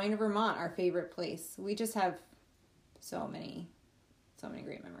just going to Vermont, our favorite place. We just have so many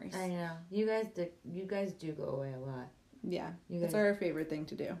great memories. I know. You guys do go away a lot. Yeah. It's our favorite thing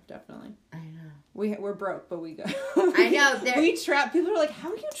to do, definitely. I know. We're broke, but we go. I know. People are like, how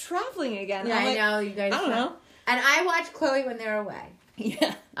are you traveling again? Yeah, I know. You guys. I don't know. And I watch Chloe when they're away.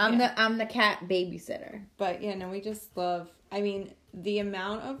 Yeah. I'm the cat babysitter. But yeah, no, we just love, I mean, the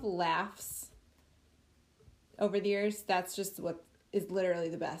amount of laughs over the years, that's just what is literally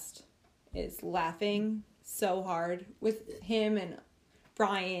the best. Is laughing so hard with him and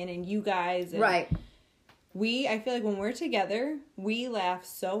Brian and you guys. And right. I feel like when we're together, we laugh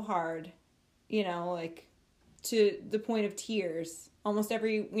so hard, you know, like to the point of tears. Almost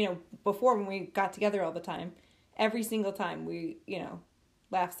every, you know, before when we got together all the time, every single time we, you know,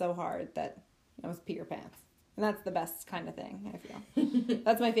 laugh so hard that it was pee your pants. And that's the best kind of thing, I feel.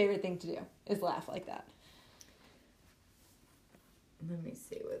 That's my favorite thing to do, is laugh like that. Let me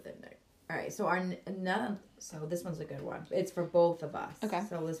see what the next. All right, so this one's a good one. It's for both of us. Okay.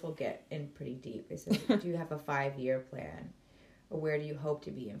 So this will get in pretty deep. It says, do you have a 5-year plan? Or where do you hope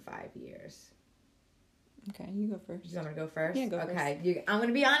to be in 5 years? Okay, you go first. You want me to go first? Yeah, go first. Okay, I'm going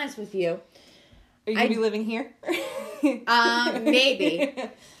to be honest with you. Are you going to be living here? Maybe.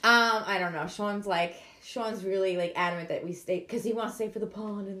 I don't know. Sean's really like adamant that we stay, because he wants to stay for the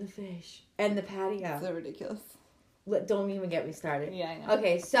pond and the fish and the patio. So ridiculous. Don't even get me started. Yeah, I know.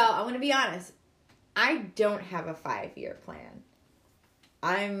 Okay, so I'm going to be honest. I don't have a 5-year plan.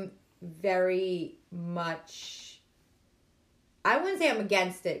 I'm very much... I wouldn't say I'm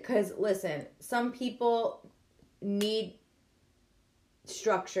against it, because, listen, some people need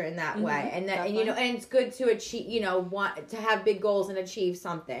structure in that way. And that, and, you know, and it's good to achieve, you know, want to have big goals and achieve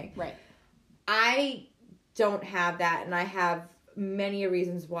something. Right. I don't have that, and I have many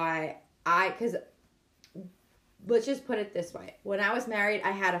reasons why because let's just put it this way. When I was married, I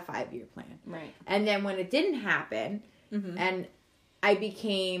had a 5-year plan. Right. And then when it didn't happen, and I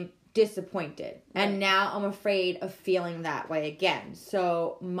became disappointed. Right. And now I'm afraid of feeling that way again.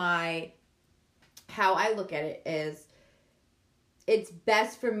 So how I look at it is, it's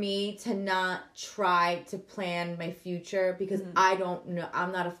best for me to not try to plan my future, because I don't know.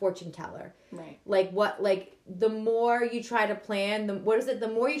 I'm not a fortune teller. Right. The more you try to plan, the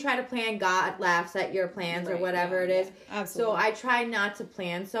more you try to plan, God laughs at your plans, or whatever it is. Yeah, absolutely. So I try not to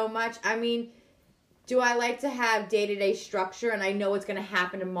plan so much. I mean, do I like to have day-to-day structure, and I know what's going to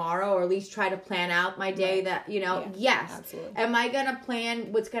happen tomorrow, or at least try to plan out my day that, you know, yes. Absolutely. Am I going to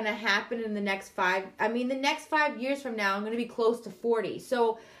plan what's going to happen in the next 5 years from now, I'm going to be close to 40.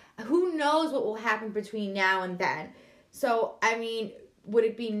 So who knows what will happen between now and then. So, I mean, would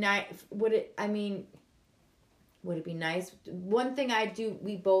it be nice? Would it be nice? One thing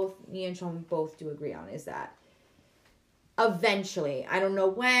me and Sean both do agree on is that eventually, I don't know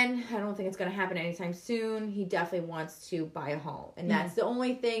when, I don't think it's going to happen anytime soon, he definitely wants to buy a home. And that's the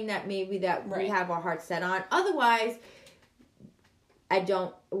only thing that we have our hearts set on. Otherwise, I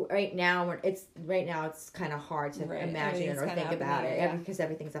don't, right now it's kind of hard to imagine it or think about it, because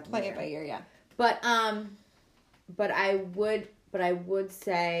everything's up in the air. Play it by ear, yeah. But I would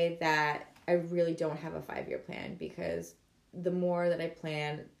say that I really don't have a 5-year plan, because the more that I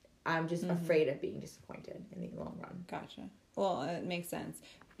plan, I'm just afraid of being disappointed in the long run. Gotcha. Well, it makes sense.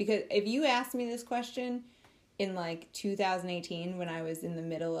 Because if you asked me this question in like 2018, when I was in the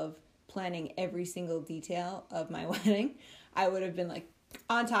middle of planning every single detail of my wedding, I would have been like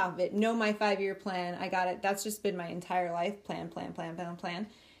on top of it. Know my 5-year plan. I got it. That's just been my entire life. Plan.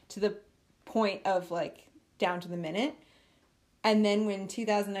 To the point of like down to the minute. And then when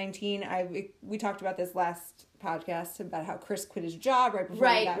 2019, we talked about this last podcast about how Chris quit his job right before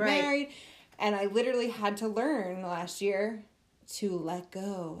we got married. And I literally had to learn last year to let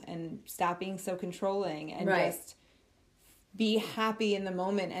go and stop being so controlling and just be happy in the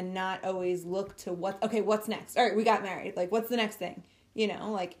moment and not always look to what's next? All right, we got married. Like, what's the next thing? You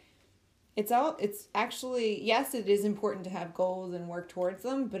know, like, it's actually, yes, it is important to have goals and work towards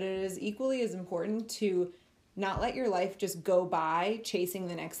them, but it is equally as important to not let your life just go by chasing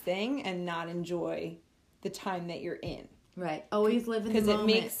the next thing and not enjoy the time that you're in. Right. Always live in the moment.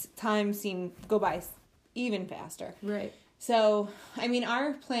 Because it makes time go by even faster. Right. So, I mean,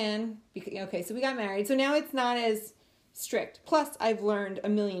 our plan, okay, so we got married. So now it's not as strict. Plus, I've learned a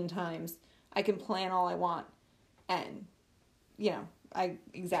million times I can plan all I want. And,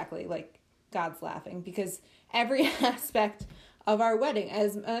 exactly, like, God's laughing. Because every aspect of our wedding,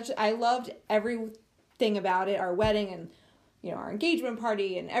 as much, I loved everything about it, our wedding and, our engagement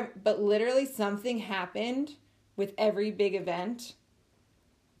party, but literally something happened with every big event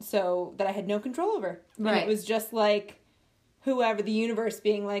so that I had no control over. Right. And it was just like whoever, the universe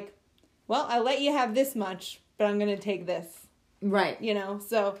being like, well, I'll let you have this much, but I'm going to take this. Right.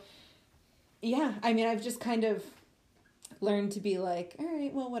 So, yeah, I mean, I've just kind of learned to be like, all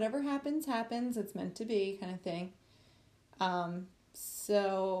right, well, whatever happens, happens. It's meant to be kind of thing.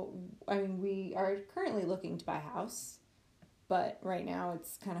 So, I mean, we are currently looking to buy a house, but right now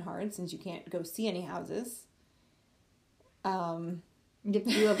it's kind of hard since you can't go see any houses. You have to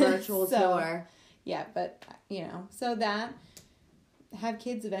do a virtual tour. Yeah, but, so that, have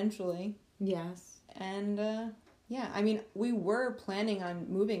kids eventually. Yes. And, I mean, we were planning on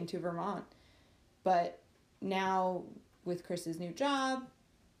moving to Vermont, but now with Chris's new job,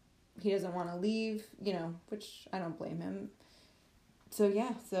 he doesn't want to leave, which I don't blame him.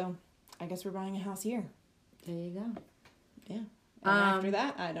 So, I guess we're buying a house here. There you go. Yeah. And after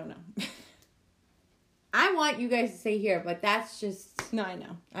that, I don't know. I want you guys to stay here, but that's just... No, I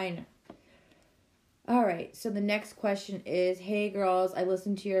know. I know. All right, so the next question is, hey, girls, I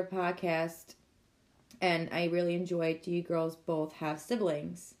listened to your podcast, and I really enjoyed. Do you girls both have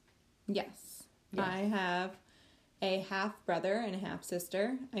siblings? Yes. I have a half-brother and a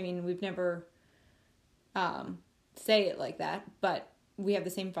half-sister. I mean, we've never say it like that, but we have the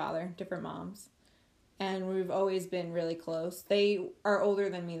same father, different moms. And we've always been really close. They are older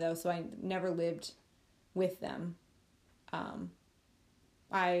than me, though, so I never lived with them. When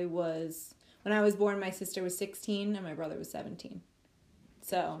I was born, my sister was 16 and my brother was 17.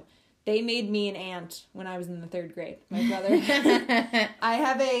 So they made me an aunt when I was in the 3rd grade. My brother. I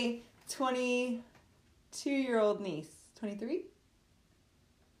have a 22-year-old niece. 23?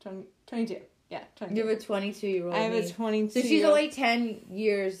 22. Yeah, 22. You have a 22-year-old I have niece. a 22. So she's only 10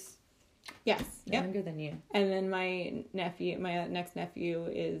 years younger than you. And then my next nephew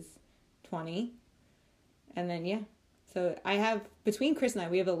is 20. And then, so I have, between Chris and I,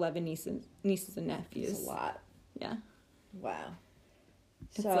 we have 11 nieces and nephews. That's a lot. Yeah. Wow.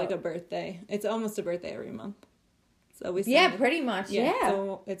 It's like a birthday. It's almost a birthday every month. It's always pretty much. Yeah.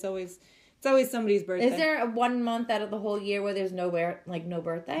 So it's always somebody's birthday. Is there 1 month out of the whole year where there's no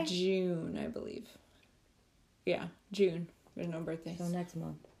birthday? June, I believe. Yeah, June. There's no birthdays. So next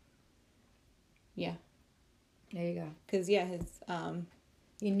month. Yeah. There you go. Because his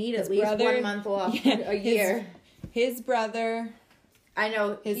you need at least 1 month off a year. His brother. I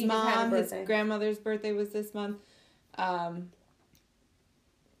know. His mom, his grandmother's birthday was this month. And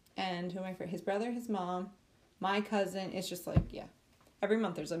who am I for? His brother, his mom, my cousin. It's just like, every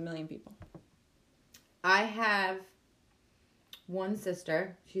month there's a million people. I have one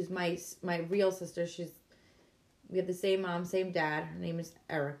sister. She's my real sister. We have the same mom, same dad. Her name is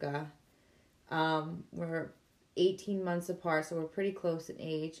Erica. We're 18 months apart, so we're pretty close in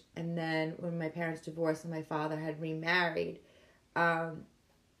age. And then when my parents divorced and my father had remarried, my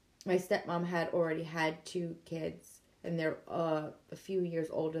stepmom had already had 2 kids, and they're a few years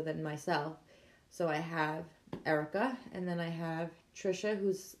older than myself. So I have Erica, and then I have Trisha,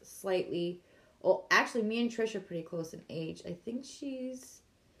 who's slightly... Well, actually, me and Trisha are pretty close in age. I think she's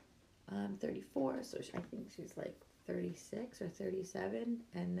 34, so I think she's like 36 or 37.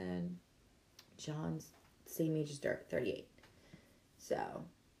 And then John's same age as Dirk, 38. So,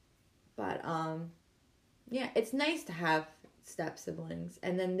 but, it's nice to have step-siblings.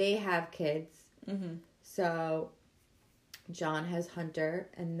 And then they have kids. Mm-hmm. So, John has Hunter,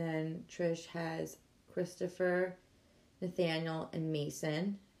 and then Trish has Christopher, Nathaniel, and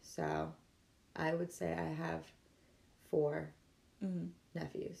Mason. So, I would say I have 4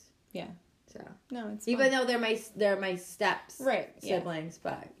 nephews. Yeah. So no, it's even fun. though they're my steps siblings,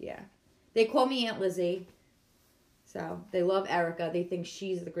 but they call me Aunt Lizzie. So they love Erica. They think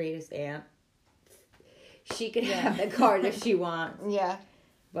she's the greatest aunt. She could have the card if she wants. Yeah.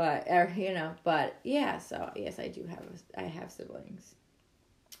 But So yes, I have siblings.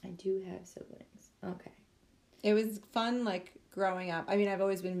 I do have siblings. Okay. It was fun, like, growing up. I mean, I've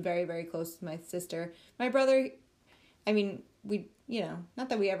always been very, very close to my sister. My brother, I mean, we, not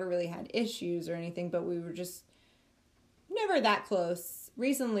that we ever really had issues or anything, but we were just never that close.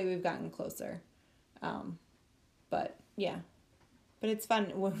 Recently, we've gotten closer. But yeah. But it's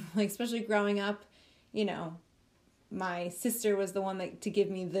fun, like, especially growing up, my sister was the one to give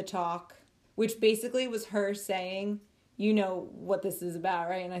me the talk, which basically was her saying, you know what this is about,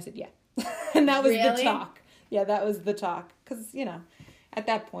 right? And I said, yeah. And that was the talk. Yeah, that was the talk. Because, at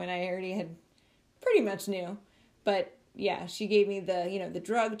that point, I already had pretty much knew. But, yeah, she gave me the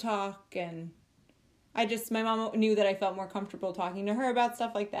drug talk. And my mom knew that I felt more comfortable talking to her about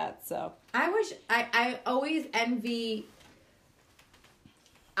stuff like that. So I always envy...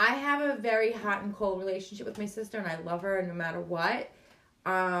 I have a very hot and cold relationship with my sister, and I love her no matter what.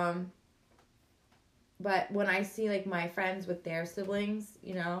 But when I see, like, my friends with their siblings,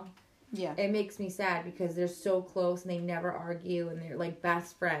 yeah, it makes me sad because they're so close and they never argue and they're, like,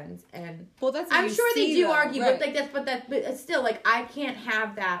 best friends. And well, that's what I'm sure they do argue, right. but still, like, I can't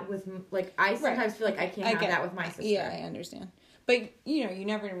have that with, like, I sometimes feel like I can't have that with my sister. Yeah, I understand. But, you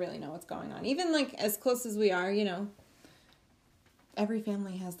never really know what's going on. Even, like, as close as we are, every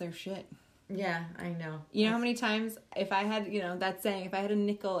family has their shit. Yeah, I know. You know how many times, if I had, that saying, if I had a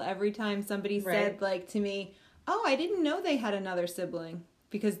nickel every time somebody said, like, to me, oh, I didn't know they had another sibling,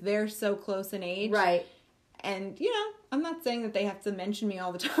 because they're so close in age. Right. And, I'm not saying that they have to mention me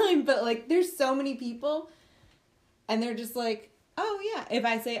all the time, but, like, there's so many people, and they're just like, oh, yeah. If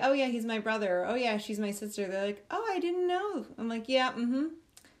I say, oh, yeah, he's my brother, or, oh, yeah, she's my sister, they're like, oh, I didn't know. I'm like, yeah,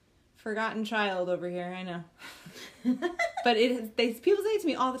 forgotten child over here, I know. But people say it to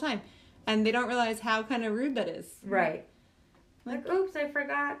me all the time, and they don't realize how kind of rude that is. Right. Like, oops, I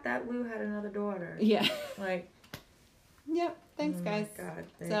forgot that Lou had another daughter. Yeah. Like. Yep. Thanks, guys. God.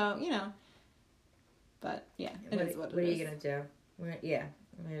 So, but yeah, it is what it is. What are you going to do? Yeah,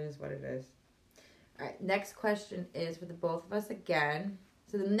 it is what it is. All right, next question is for the both of us again.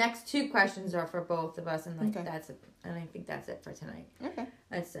 So the next two questions are for both of us, and that's it. And I think that's it for tonight. Okay.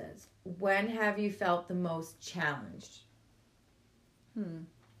 It says, when have you felt the most challenged? The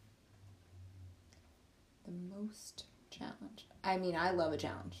most challenged. I mean, I love a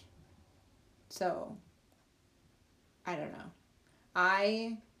challenge. So, I don't know.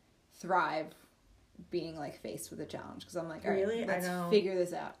 I thrive being, like, faced with a challenge. Because I'm like, all right, let's figure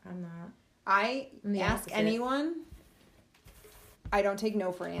this out. I'm not. I ask anyone. I don't take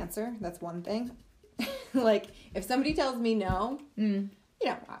no for an answer. That's one thing. Like, if somebody tells me no,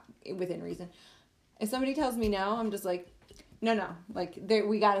 within reason. If somebody tells me no, I'm just like, no. Like,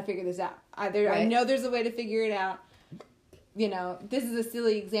 we got to figure this out. I know there's a way to figure it out. This is a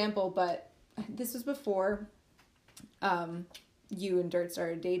silly example, but this was before you and Dirt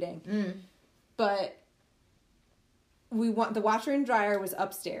started dating. But the washer and dryer was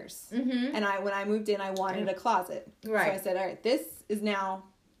upstairs. Mm-hmm. And when I moved in, I wanted a closet. Right. So I said, all right, this is now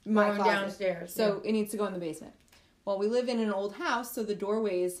my closet. Downstairs. So it needs to go in the basement. Well, we live in an old house, so the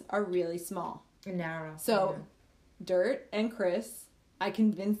doorways are really small. Narrow. So Dirt and Chris, I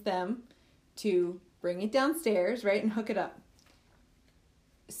convinced them to bring it downstairs, right, and hook it up.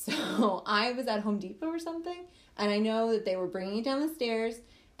 So I was at Home Depot or something, and I know that they were bringing it down the stairs,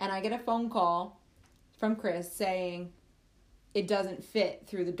 and I get a phone call from Chris saying it doesn't fit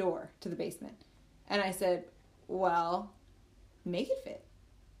through the door to the basement. And I said, well, make it fit.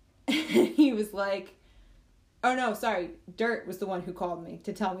 And he was like, oh no, sorry, Dirt was the one who called me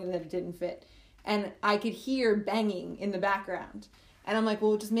to tell me that it didn't fit. And I could hear banging in the background. And I'm like,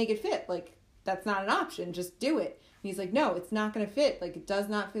 well, just make it fit. Like, that's not an option. Just do it. And he's like, no, it's not going to fit. Like, it does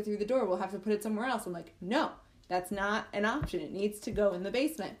not fit through the door. We'll have to put it somewhere else. I'm like, no, that's not an option. It needs to go in the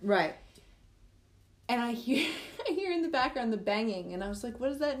basement. Right. And I hear in the background the banging. And I was like,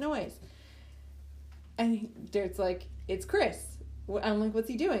 what is that noise? And Dirt's like, it's Chris. I'm like, what's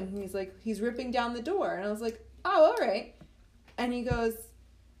he doing? And he's like, he's ripping down the door. And I was like, oh, all right. And he goes,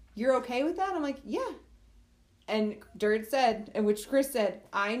 you're okay with that? I'm like, yeah. And Dirt said, and which Chris said,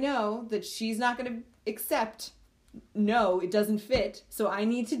 I know that she's not going to accept, no, it doesn't fit. So I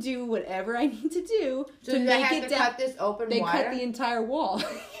need to do whatever I need to do to make it down. Cut this open They wider? cut the entire wall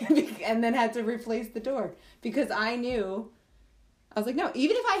and then had to replace the door because I knew. I was like, no,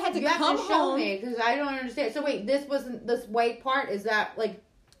 even if I had to come home. You have to show me because I don't understand. So wait, this white part, is that like.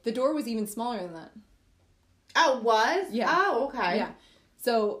 The door was even smaller than that. Oh, it was? Yeah. Oh, okay. Yeah.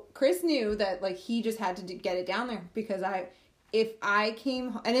 So Chris knew that, like, he just had to get it down there because if I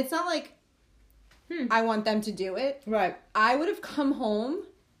came, and it's not like I want them to do it. Right. I would have come home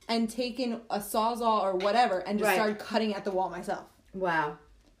and taken a Sawzall or whatever and just started cutting at the wall myself. Wow.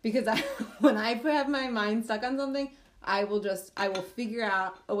 Because when I have my mind stuck on something, I will figure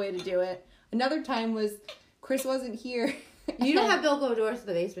out a way to do it. Another time was Chris wasn't here. You don't have Bilko doors to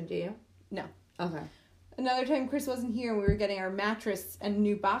the basement, do you? No. Okay. Another time Chris wasn't here and we were getting our mattress and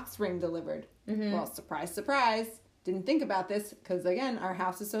new box spring delivered. Mm-hmm. Well, surprise, surprise. Didn't think about this because, again, our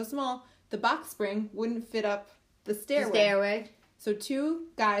house is so small. The box spring wouldn't fit up the stairway. So 2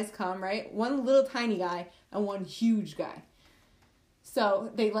 guys come, right? One little tiny guy and one huge guy.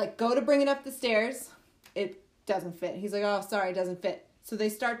 So they, like, go to bring it up the stairs. It doesn't fit. He's like, oh, sorry, it doesn't fit. So they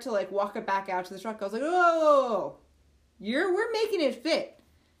start to, like, walk it back out to the truck. I was like, oh, we're making it fit.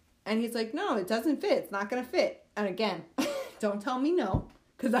 And he's like, no, it doesn't fit. It's not going to fit. And again, don't tell me no,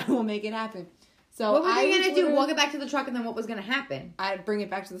 because I will make it happen. So what were you going to do? Walk it back to the truck, and then what was going to happen? I'd bring it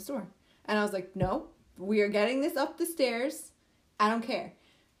back to the store. And I was like, no, we are getting this up the stairs. I don't care.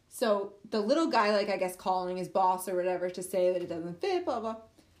 So the little guy, like, I guess calling his boss or whatever to say that it doesn't fit, blah, blah.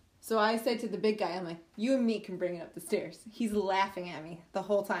 So I said to the big guy, I'm like, you and me can bring it up the stairs. He's laughing at me the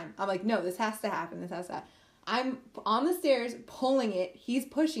whole time. I'm like, no, this has to happen. This has to happen. I'm on the stairs pulling it. He's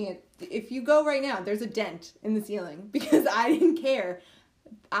pushing it. If you go right now, there's a dent in the ceiling because I didn't care.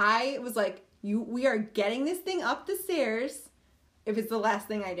 I was like, we are getting this thing up the stairs if it's the last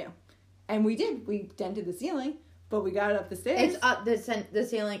thing I do. And we did. We dented the ceiling, but we got it up the stairs. It's up the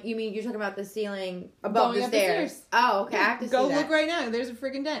ceiling. You mean you're talking about the ceiling above the Going stairs? Up the stairs. Oh, okay. I have to go see that. look right now. There's a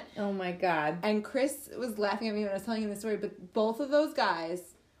freaking dent. Oh my God. And Chris was laughing at me when I was telling him the story, but both of those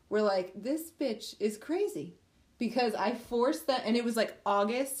guys were like, this bitch is crazy. Because I forced that, and it was like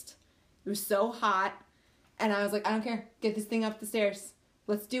August. It was so hot. And I was like, I don't care. Get this thing up the stairs.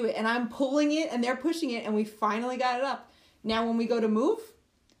 Let's do it. And I'm pulling it, and they're pushing it, and we finally got it up. Now when we go to move,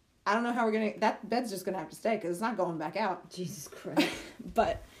 I don't know how we're going to, that bed's just going to have to stay, because it's not going back out. Jesus Christ.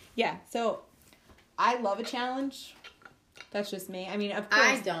 But, yeah, so I love a challenge. That's just me. I mean, of course.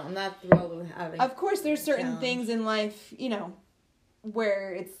 I don't. I'm not thrilled with having Of course, there's certain challenge. things in life, you know,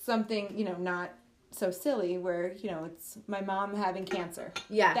 where it's something, you know, not so silly, where, you know, it's my mom having cancer.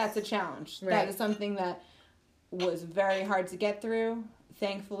 Yes. That's a challenge. Right. That is something that was very hard to get through.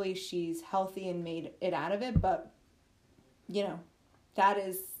 Thankfully, she's healthy and made it out of it, but, you know,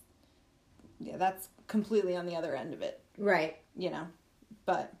 that's completely on the other end of it. Right. You know,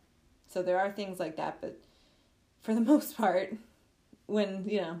 but, so there are things like that, but for the most part, when,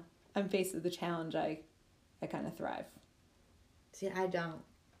 you know, I'm faced with the challenge, I kind of thrive. See, I don't.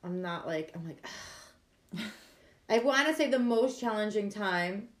 I'm like, ugh. I want to say the most challenging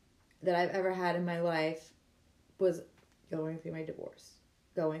time that I've ever had in my life was going through my divorce,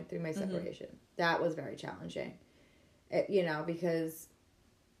 going through my separation. Mm-hmm. That was very challenging, you know, because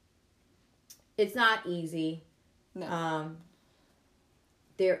it's not easy. No.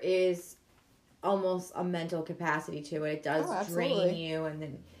 There is almost a mental capacity to it. It does drain you, and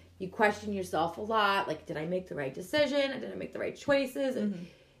then you question yourself a lot. Like, did I make the right decision? Did I make the right choices? And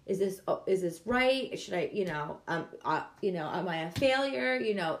is this right? Should I, you know, am I a failure?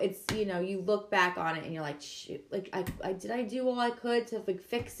 You know, it's, you know, you look back on it and you're like, shoot, like I did I do all I could to like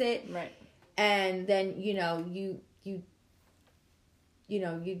fix it? Right. And then, you know, you do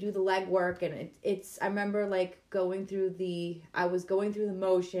the legwork, and it's, I remember like I was going through the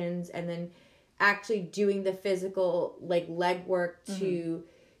motions, and then actually doing the physical like legwork to,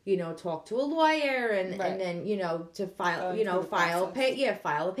 you know, talk to a lawyer and then, you know, to file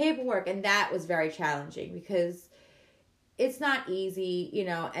the paperwork. And that was very challenging because it's not easy, you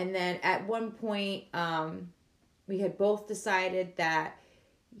know. And then at one point, we had both decided that,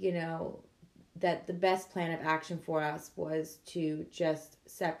 you know, that the best plan of action for us was to just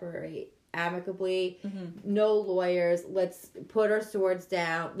separate amicably, no lawyers, let's put our swords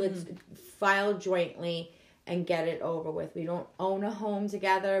down, let's file jointly and get it over with. We don't own a home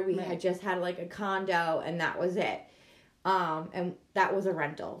together. We had just had like a condo, and that was it. And that was a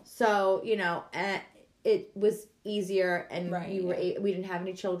rental. So, you know, it was easier, and we didn't have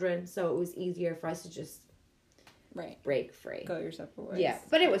any children, so it was easier for us to just break free. Go your separate ways. Yeah,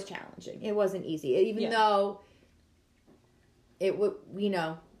 but it was challenging. It wasn't easy. Even though it would, you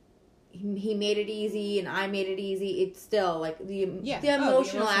know, he made it easy and I made it easy. It's still like the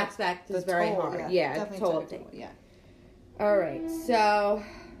emotional aspect is very hard. Yeah, totally. Yeah. All right, so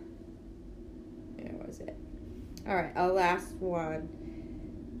where was it? All right, our last one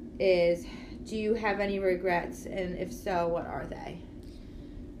is: do you have any regrets, and if so, what are they?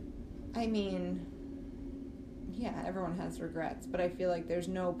 I mean, yeah, everyone has regrets, but I feel like there's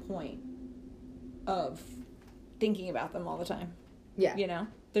no point of thinking about them all the time. Yeah. You know?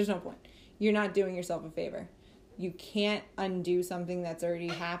 There's no point. You're not doing yourself a favor. You can't undo something that's already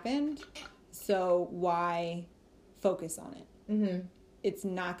happened, so why focus on it? Mm-hmm. It's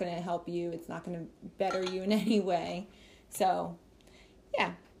not going to help you. It's not going to better you in any way. So,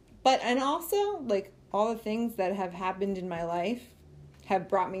 yeah. But, and also, like, all the things that have happened in my life have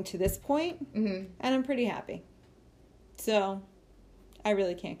brought me to this point, and I'm pretty happy. So, I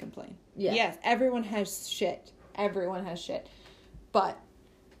really can't complain. Yeah. Yes, everyone has shit. But,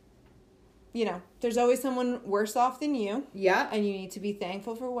 you know, there's always someone worse off than you. Yeah. And you need to be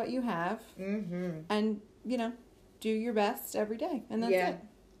thankful for what you have. And, you know, do your best every day. And that's it.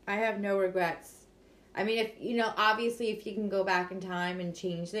 I have no regrets. I mean, if, you know, obviously if you can go back in time and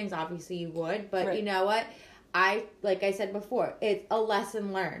change things, obviously you would. But you know what? Like I said before, it's a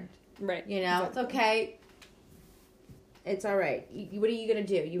lesson learned. Right. You know, It's okay. It's all right. What are you going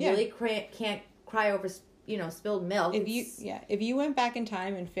to do? You really can't cry over, you know, spilled milk. If you went back in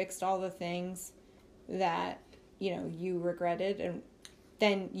time and fixed all the things that, you know, you regretted, and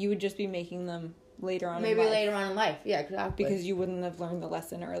then you would just be making them later on Maybe later on in life. Yeah, exactly. Because you wouldn't have learned the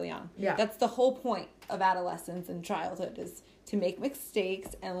lesson early on. Yeah. That's the whole point of adolescence and childhood, is to make mistakes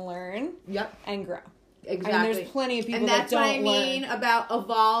and learn and grow. Exactly. And there's plenty of people that don't learn. And that's what I mean about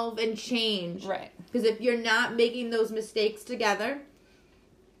evolve and change. Right. Because if you're not making those mistakes together,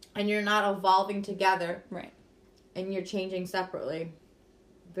 and you're not evolving together, right, and you're changing separately,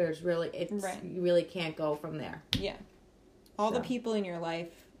 there's really, you really can't go from there. Yeah. All the people in your life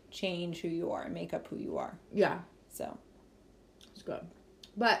change who you are and make up who you are. Yeah. So. It's good.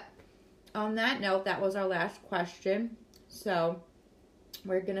 But on that note, that was our last question. So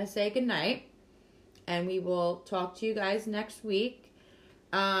we're going to say goodnight. And we will talk to you guys next week.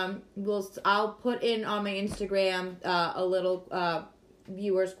 I'll put in on my Instagram a little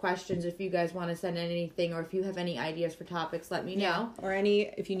viewers' questions if you guys want to send in anything, or if you have any ideas for topics, let me know. Or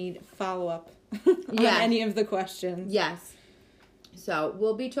if you need follow-up on any of the questions. Yes. So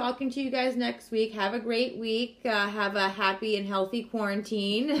we'll be talking to you guys next week. Have a great week. Have a happy and healthy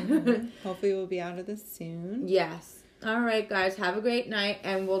quarantine. Hopefully we'll be out of this soon. Yes. All right, guys. Have a great night,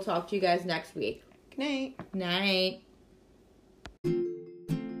 and we'll talk to you guys next week. Good night. Night.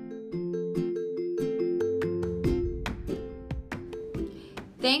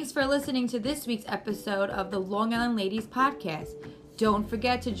 Thanks for listening to this week's episode of the Long Island Ladies Podcast. Don't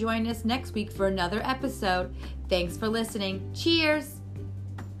forget to join us next week for another episode. Thanks for listening. Cheers!